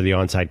wasn't for the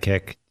onside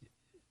kick?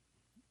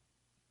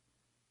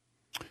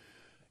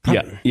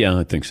 Yeah,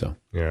 I think so.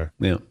 Yeah.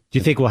 Yeah. Do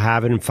you think we'll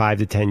have it in 5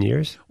 to 10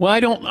 years? Well, I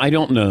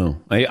don't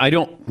know. I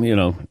don't,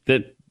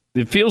 that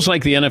it feels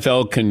like the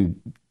NFL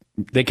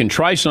can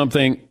try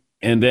something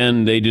and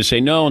then they just say,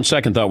 no, on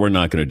second thought, we're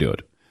not going to do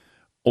it.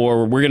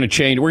 Or we're going to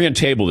change, we're going to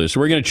table this,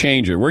 we're going to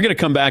change it, we're going to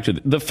come back to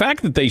the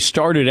fact that they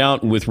started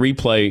out with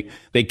replay,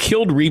 they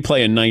killed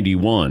replay in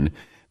 91.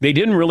 They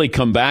didn't really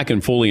come back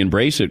and fully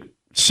embrace it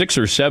 6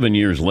 or 7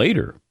 years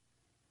later.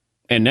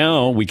 And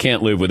now we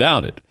can't live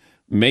without it.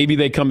 Maybe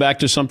they come back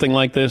to something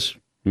like this.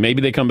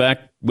 Maybe they come back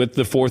with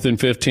the 4th and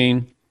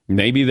 15.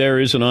 Maybe there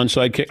is an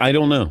onside kick. I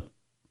don't know.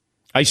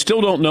 I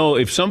still don't know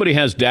if somebody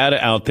has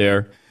data out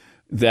there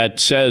that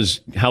says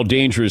how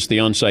dangerous the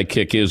onside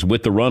kick is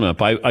with the run-up.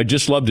 I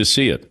just love to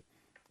see it.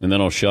 And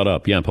then I'll shut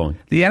up. Yeah, Paulie.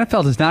 The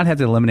NFL does not have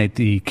to eliminate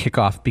the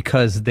kickoff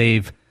because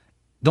the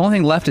only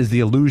thing left is the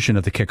illusion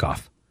of the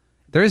kickoff.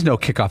 There is no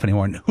kickoff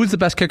anymore. Who's the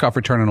best kickoff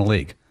returner in the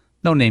league?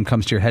 No name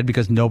comes to your head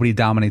because nobody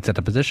dominates at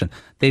the position.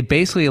 They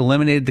basically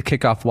eliminated the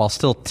kickoff while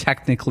still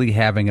technically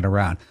having it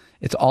around.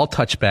 It's all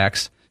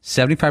touchbacks.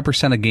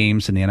 75% of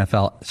games in the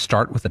NFL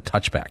start with a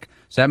touchback.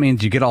 So that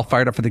means you get all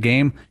fired up for the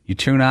game, you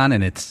tune on,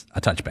 and it's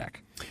a touchback.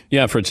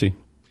 Yeah, Fritzy.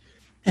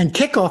 And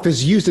kickoff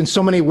is used in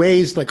so many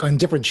ways, like on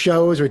different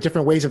shows or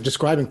different ways of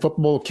describing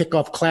football,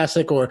 kickoff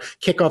classic or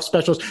kickoff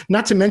specials.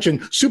 Not to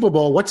mention Super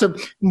Bowl. What's a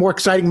more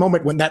exciting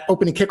moment when that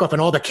opening kickoff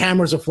and all the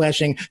cameras are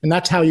flashing, and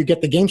that's how you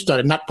get the game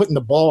started, not putting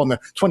the ball on the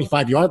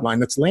 25-yard line.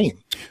 That's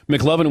lame.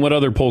 McLovin, what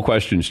other poll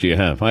questions do you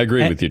have? I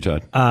agree with you,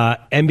 Todd.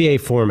 NBA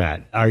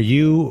format. Are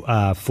you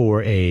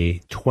for a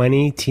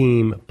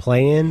 20-team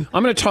play-in?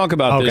 I'm going to talk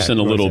about this in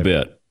a little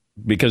bit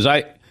because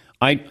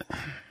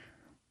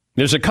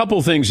there's a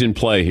couple things in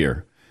play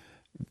here.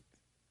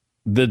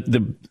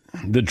 The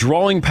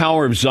drawing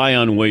power of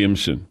Zion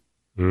Williamson.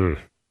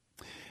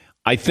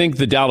 I think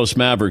the Dallas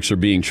Mavericks are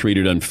being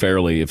treated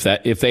unfairly.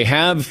 If they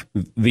have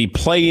the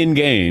play-in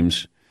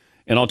games,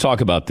 and I'll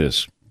talk about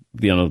this,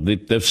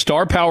 the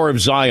star power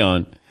of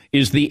Zion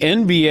is the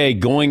NBA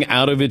going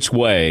out of its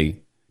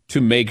way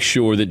to make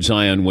sure that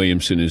Zion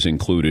Williamson is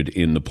included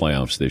in the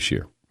playoffs this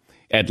year,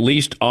 at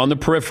least on the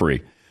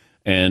periphery.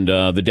 And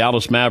the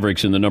Dallas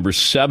Mavericks in the number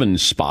 7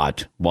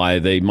 spot, why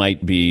they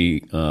might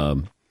be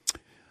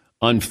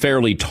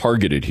unfairly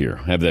targeted here.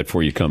 I have that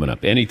for you coming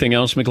up. Anything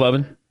else,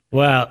 McLovin?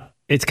 Well,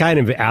 it's kind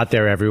of out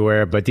there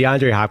everywhere, but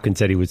DeAndre Hopkins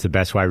said he was the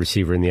best wide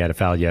receiver in the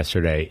NFL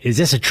yesterday. Is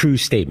this a true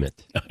statement?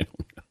 I don't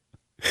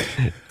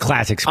know.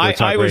 Classic sports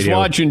talk I was radio.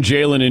 watching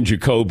Jalen and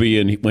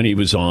Jacoby when he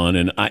was on,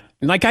 and I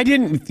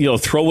didn't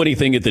throw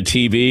anything at the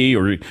TV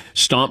or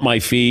stomp my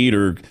feet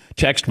or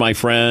text my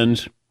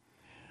friends.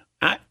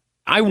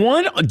 I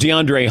want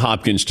DeAndre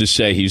Hopkins to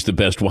say he's the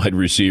best wide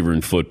receiver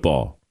in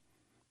football.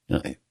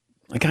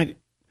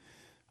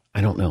 I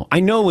don't know. I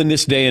know in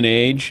this day and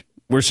age,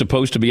 we're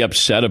supposed to be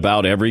upset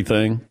about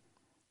everything.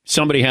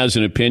 Somebody has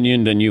an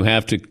opinion, then you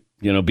have to,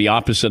 be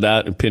opposite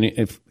that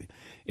opinion.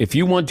 If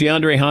you want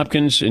DeAndre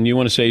Hopkins and you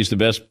want to say he's the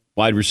best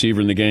wide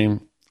receiver in the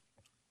game,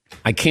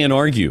 I can't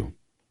argue.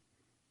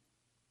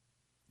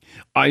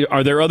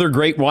 Are there other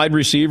great wide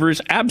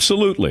receivers?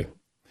 Absolutely.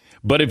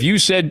 But if you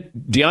said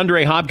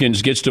DeAndre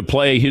Hopkins gets to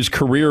play his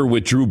career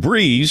with Drew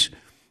Brees,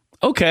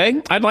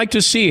 okay, I'd like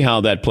to see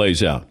how that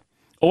plays out.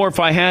 Or if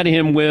I had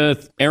him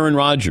with Aaron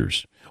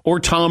Rodgers or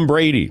Tom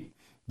Brady,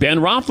 Ben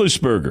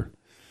Roethlisberger.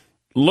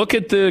 Look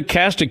at the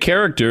cast of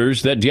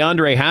characters that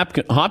DeAndre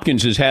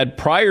Hopkins has had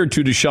prior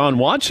to Deshaun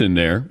Watson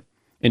there.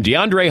 And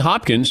DeAndre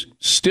Hopkins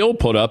still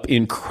put up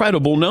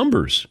incredible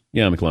numbers.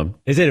 Yeah, McLovin.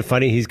 Isn't it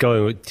funny? He's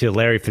going to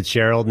Larry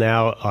Fitzgerald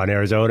now on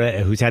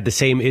Arizona, who's had the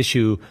same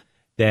issue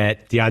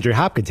that DeAndre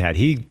Hopkins had.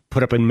 He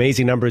put up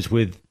amazing numbers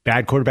with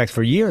bad quarterbacks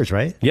for years,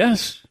 right?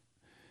 Yes.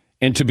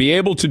 And to be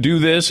able to do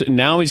this,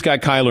 now he's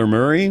got Kyler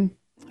Murray.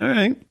 All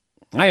right.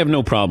 I have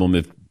no problem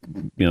if,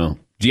 what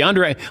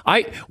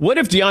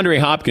if DeAndre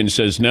Hopkins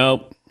says,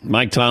 no,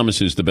 Mike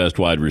Thomas is the best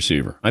wide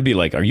receiver? I'd be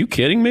like, are you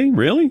kidding me?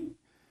 Really?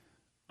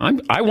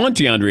 I want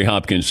DeAndre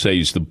Hopkins to say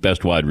he's the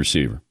best wide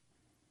receiver.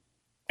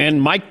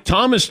 And Mike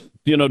Thomas,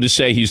 to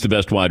say he's the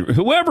best wide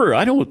receiver. Whoever,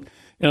 I don't,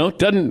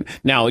 doesn't.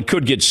 Now, it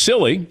could get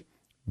silly,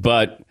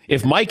 but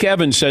if Mike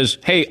Evans says,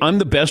 hey, I'm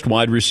the best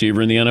wide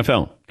receiver in the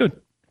NFL, good.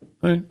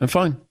 All right, I'm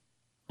fine.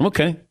 I'm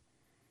okay.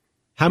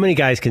 How many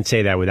guys can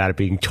say that without it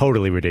being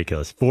totally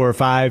ridiculous? 4 or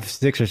 5,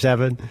 6 or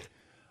 7?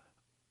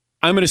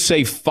 I'm going to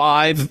say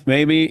 5,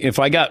 maybe. If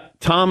I got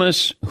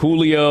Thomas,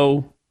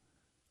 Julio,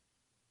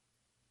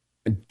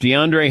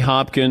 DeAndre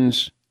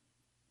Hopkins,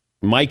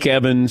 Mike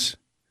Evans,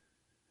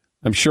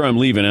 I'm sure I'm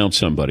leaving out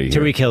somebody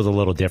here. Tyreek Hill's a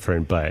little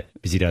different, but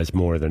because he does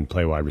more than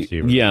play wide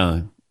receiver.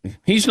 Yeah.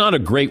 He's not a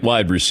great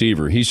wide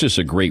receiver. He's just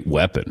a great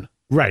weapon.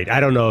 Right. I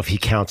don't know if he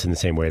counts in the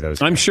same way those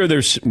guys. I'm sure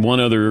there's one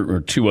other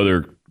or 2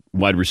 other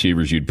wide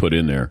receivers you'd put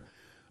in there.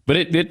 But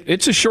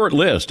it's a short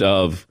list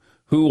of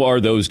who are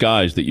those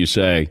guys that you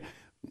say.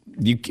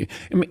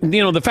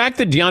 The fact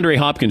that DeAndre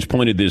Hopkins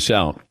pointed this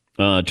out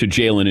to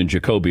Jalen and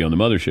Jacoby on the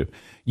mothership,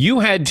 you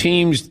had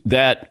teams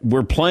that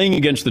were playing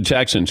against the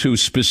Texans who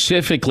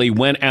specifically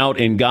went out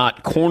and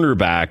got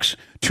cornerbacks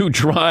to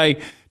try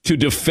to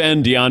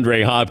defend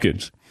DeAndre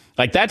Hopkins.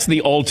 Like, that's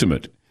the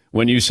ultimate.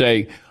 When you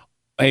say,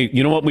 hey,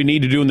 you know what we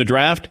need to do in the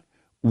draft?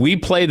 We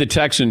play the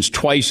Texans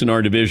twice in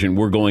our division.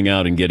 We're going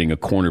out and getting a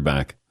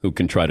cornerback who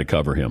can try to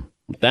cover him.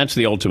 That's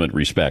the ultimate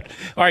respect.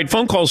 All right,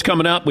 phone calls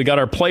coming up. We got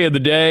our play of the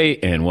day,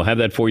 and we'll have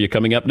that for you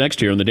coming up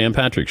next year on The Dan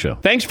Patrick Show.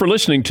 Thanks for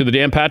listening to The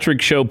Dan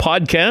Patrick Show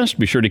podcast.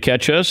 Be sure to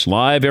catch us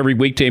live every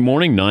weekday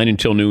morning, 9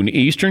 until noon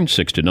Eastern,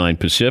 6 to 9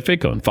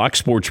 Pacific on Fox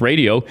Sports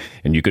Radio.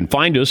 And you can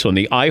find us on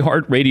the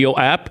iHeartRadio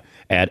app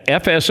at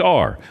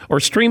FSR, or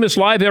stream us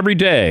live every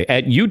day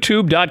at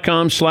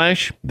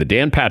youtube.com/The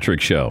Dan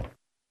Patrick Show.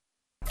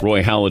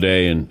 Roy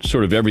Halladay and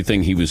sort of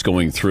everything he was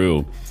going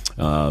through,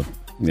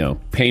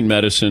 pain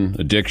medicine,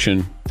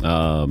 addiction,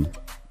 and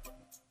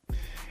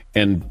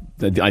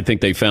I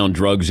think they found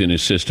drugs in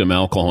his system,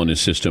 alcohol in his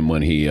system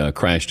when he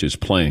crashed his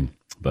plane,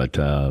 but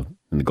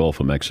in the Gulf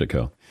of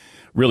Mexico.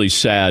 Really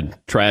sad,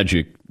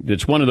 tragic.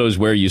 It's one of those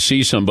where you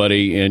see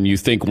somebody and you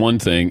think one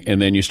thing,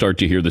 and then you start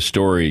to hear the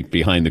story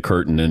behind the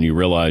curtain, and you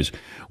realize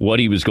what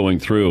he was going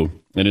through.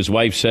 And his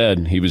wife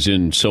said he was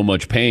in so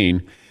much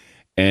pain,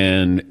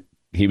 and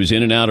he was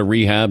in and out of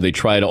rehab. They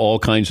tried all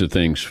kinds of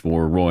things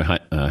for Roy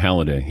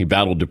Halladay. He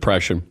battled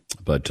depression,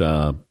 but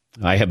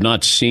I have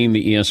not seen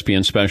the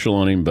ESPN special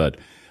on him, but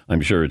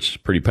I'm sure it's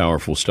pretty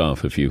powerful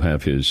stuff if you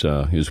have his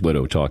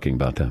widow talking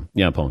about that.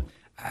 Yeah, Paul.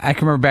 I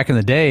can remember back in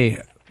the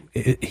day,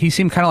 he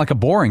seemed kind of like a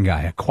boring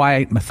guy, a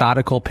quiet,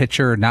 methodical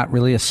pitcher, not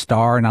really a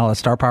star, not a lot of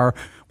star power.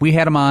 We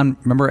had him on,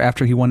 remember,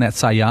 after he won that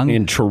Cy Young?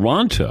 In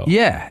Toronto.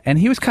 Yeah, and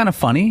he was kind of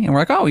funny, and we're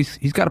like, oh,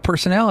 he's got a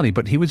personality,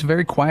 but he was a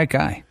very quiet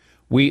guy.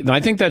 I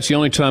think that's the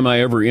only time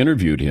I ever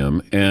interviewed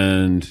him,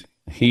 and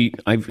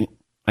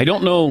I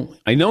don't know.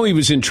 I know he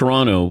was in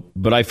Toronto,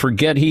 but I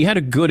forget. He had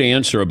a good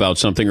answer about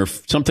something or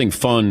something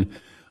fun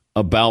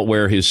about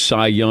where his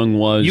Cy Young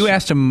was. You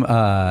asked him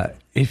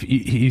if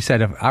you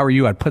said, if I were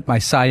you, I'd put my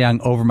Cy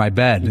Young over my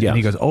bed. Yes. And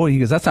he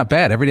goes, that's not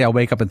bad. Every day I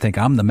wake up and think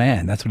I'm the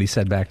man. That's what he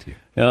said back to you.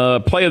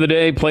 Play of the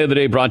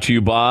day brought to you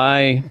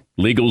by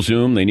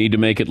LegalZoom. They need to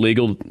make it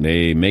legal.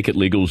 They make it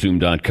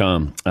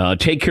LegalZoom.com.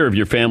 Take care of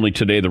your family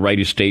today. The right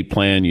estate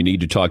plan. You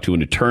need to talk to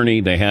an attorney.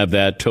 They have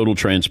that. Total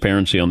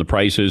transparency on the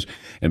prices.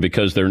 And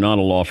because they're not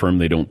a law firm,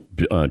 they don't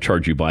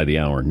charge you by the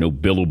hour. No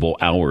billable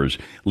hours.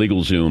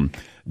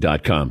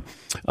 LegalZoom.com.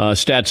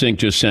 Stats Inc.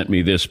 just sent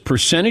me this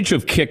percentage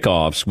of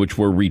kickoffs which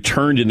were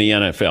returned in the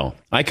NFL.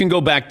 I can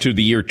go back to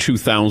the year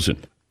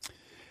 2000.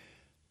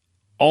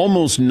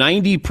 Almost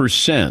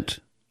 90%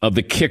 of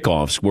the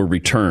kickoffs were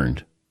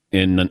returned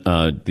in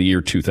the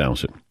year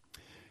 2000.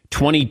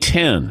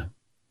 2010,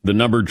 the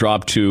number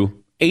dropped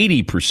to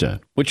 80%,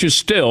 which is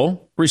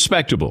still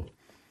respectable.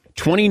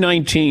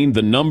 2019,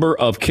 the number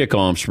of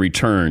kickoffs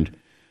returned,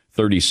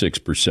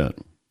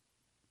 36%.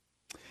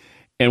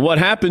 And what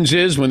happens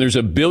is when there's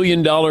 $1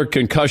 billion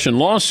concussion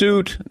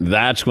lawsuit,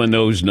 that's when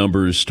those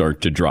numbers start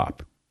to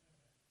drop.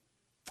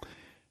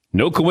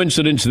 No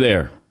coincidence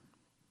there.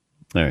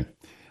 All right.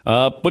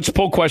 What's the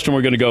poll question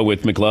we're going to go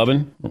with,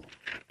 McLovin?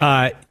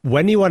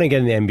 When do you want to get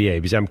in the NBA?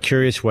 Because I'm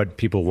curious what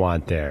people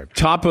want there.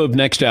 Top of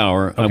next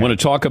hour, okay. I want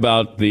to talk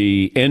about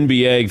the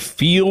NBA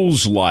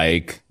feels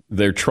like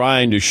they're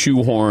trying to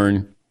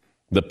shoehorn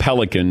the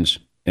Pelicans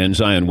and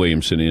Zion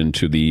Williamson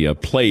into the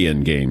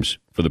play-in games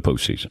for the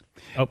postseason.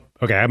 Oh,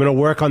 okay. I'm going to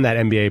work on that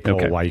NBA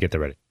poll while you get that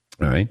ready.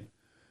 All right.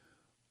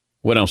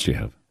 What else do you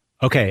have?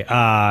 Okay.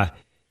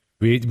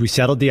 We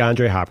settled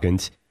DeAndre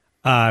Hopkins.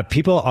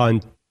 People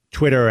on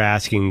Twitter are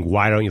asking,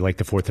 why don't you like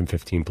the 4th and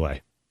 15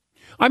 play?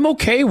 I'm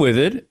okay with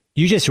it.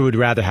 You just would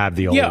rather have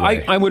the old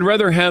way. I would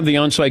rather have the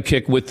onside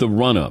kick with the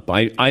run-up.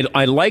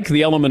 I like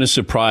the element of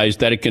surprise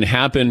that it can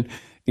happen,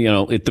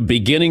 at the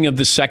beginning of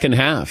the second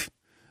half,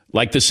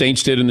 like the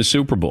Saints did in the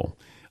Super Bowl.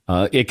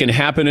 It can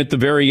happen at the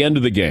very end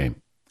of the game.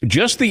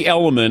 Just the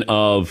element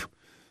of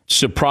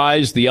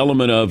surprise, the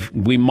element of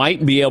we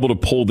might be able to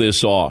pull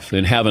this off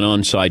and have an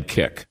onside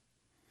kick.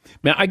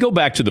 Now, I go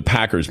back to the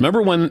Packers.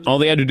 Remember when all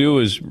they had to do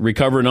was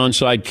recover an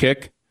onside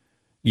kick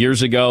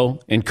years ago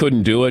and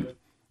couldn't do it?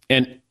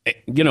 And,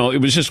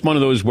 it was just one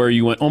of those where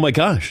you went, oh, my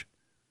gosh.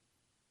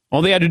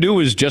 All they had to do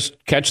was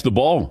just catch the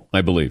ball,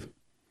 I believe.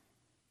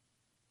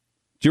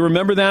 Do you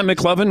remember that,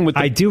 McLovin?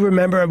 I do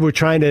remember. We're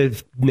trying to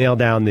nail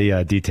down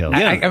the details.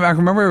 Yeah. I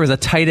remember it was a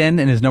tight end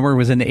and his number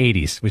was in the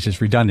 80s, which is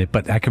redundant.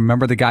 But I can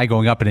remember the guy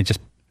going up and it just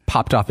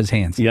popped off his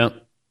hands. Yeah.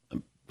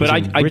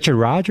 But Richard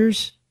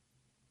Rodgers?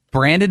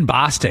 Brandon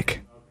Bostic.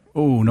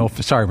 Oh, no.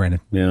 Sorry,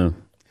 Brandon. Yeah.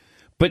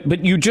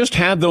 But you just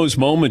have those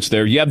moments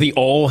there. You have the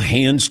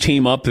all-hands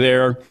team up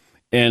there.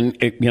 And,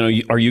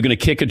 are you going to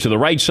kick it to the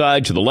right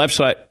side, to the left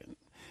side?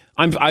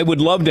 I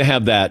would love to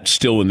have that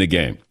still in the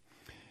game.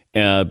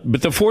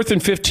 But the 4th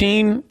and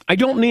 15, I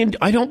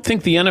don't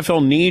think the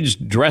NFL needs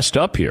dressed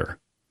up here.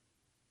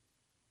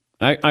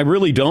 I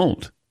really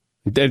don't.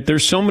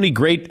 There's so many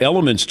great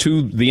elements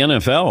to the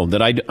NFL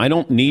that I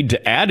don't need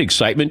to add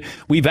excitement.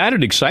 We've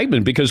added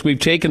excitement because we've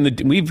taken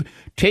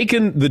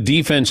the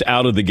defense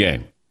out of the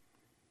game.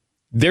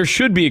 There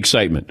should be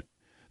excitement.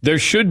 There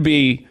should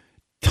be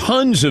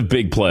tons of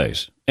big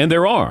plays, and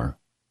there are.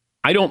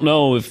 I don't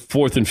know if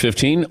 4th and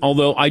 15,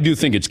 although I do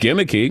think it's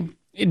gimmicky.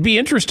 It'd be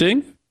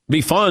interesting,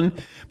 be fun.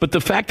 But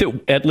the fact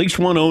that at least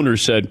one owner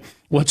said,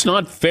 well, it's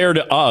not fair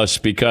to us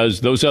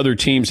because those other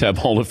teams have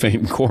Hall of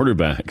Fame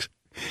quarterbacks.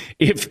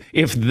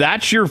 If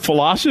that's your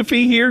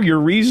philosophy here, your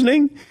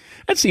reasoning,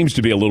 that seems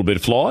to be a little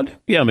bit flawed.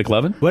 Yeah,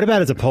 McLevin. What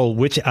about as a poll,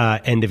 which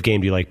end of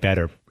game do you like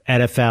better,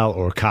 NFL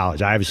or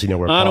college? I obviously know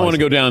where I don't want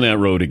to go down that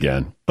road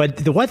again. But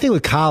the one thing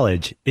with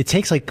college, it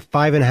takes like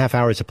 5.5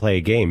 hours to play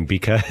a game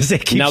because they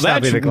keep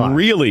stopping the clock. Now that's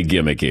really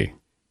gimmicky.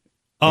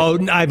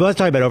 Oh, I was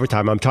talking about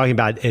overtime. I'm talking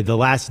about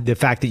the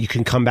fact that you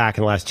can come back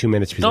in the last 2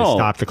 minutes because they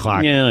stopped the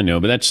clock. Yeah, I know,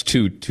 but that's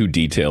too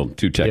detailed,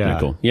 too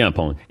technical. Yeah,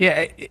 Paulie.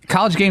 Yeah,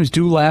 college games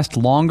do last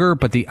longer,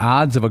 but the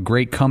odds of a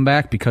great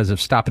comeback because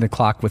of stopping the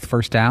clock with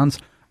first downs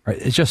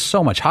is just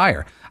so much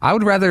higher. I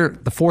would rather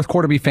the fourth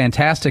quarter be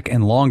fantastic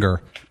and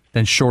longer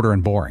than shorter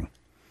and boring.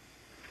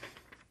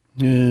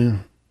 Yeah.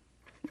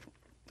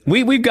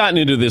 We've gotten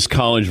into this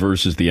college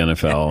versus the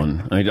NFL,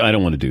 and I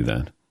don't want to do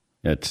that.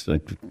 That's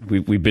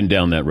we've been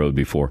down that road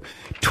before.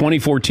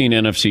 2014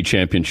 NFC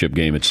Championship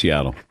game at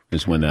Seattle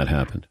is when that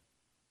happened.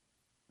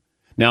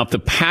 Now, if the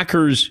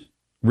Packers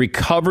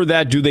recover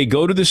that, do they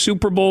go to the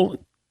Super Bowl?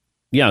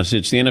 Yes,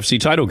 it's the NFC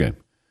title game.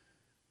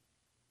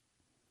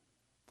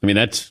 I mean,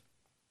 there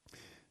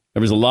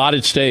was a lot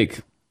at stake,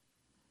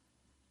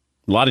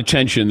 a lot of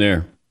tension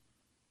there.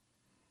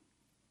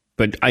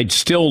 But I'd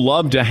still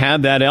love to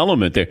have that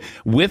element there.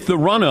 With the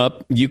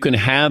run-up, you can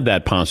have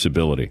that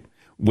possibility.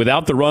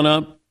 Without the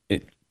run-up,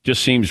 it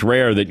just seems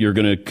rare that you're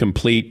going to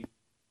complete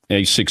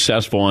a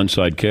successful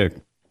onside kick.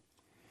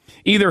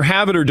 Either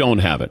have it or don't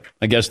have it.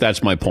 I guess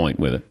that's my point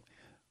with it.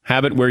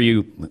 Have it where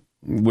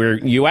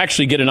you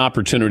actually get an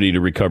opportunity to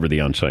recover the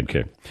onside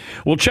kick.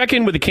 We'll check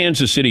in with the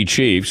Kansas City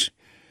Chiefs.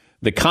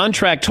 The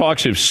contract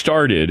talks have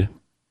started.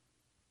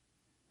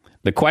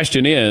 The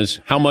question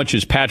is, how much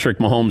is Patrick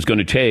Mahomes going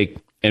to take,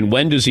 and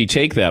when does he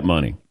take that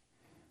money?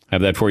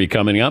 Have that for you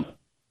coming up.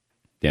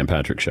 Dan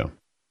Patrick Show.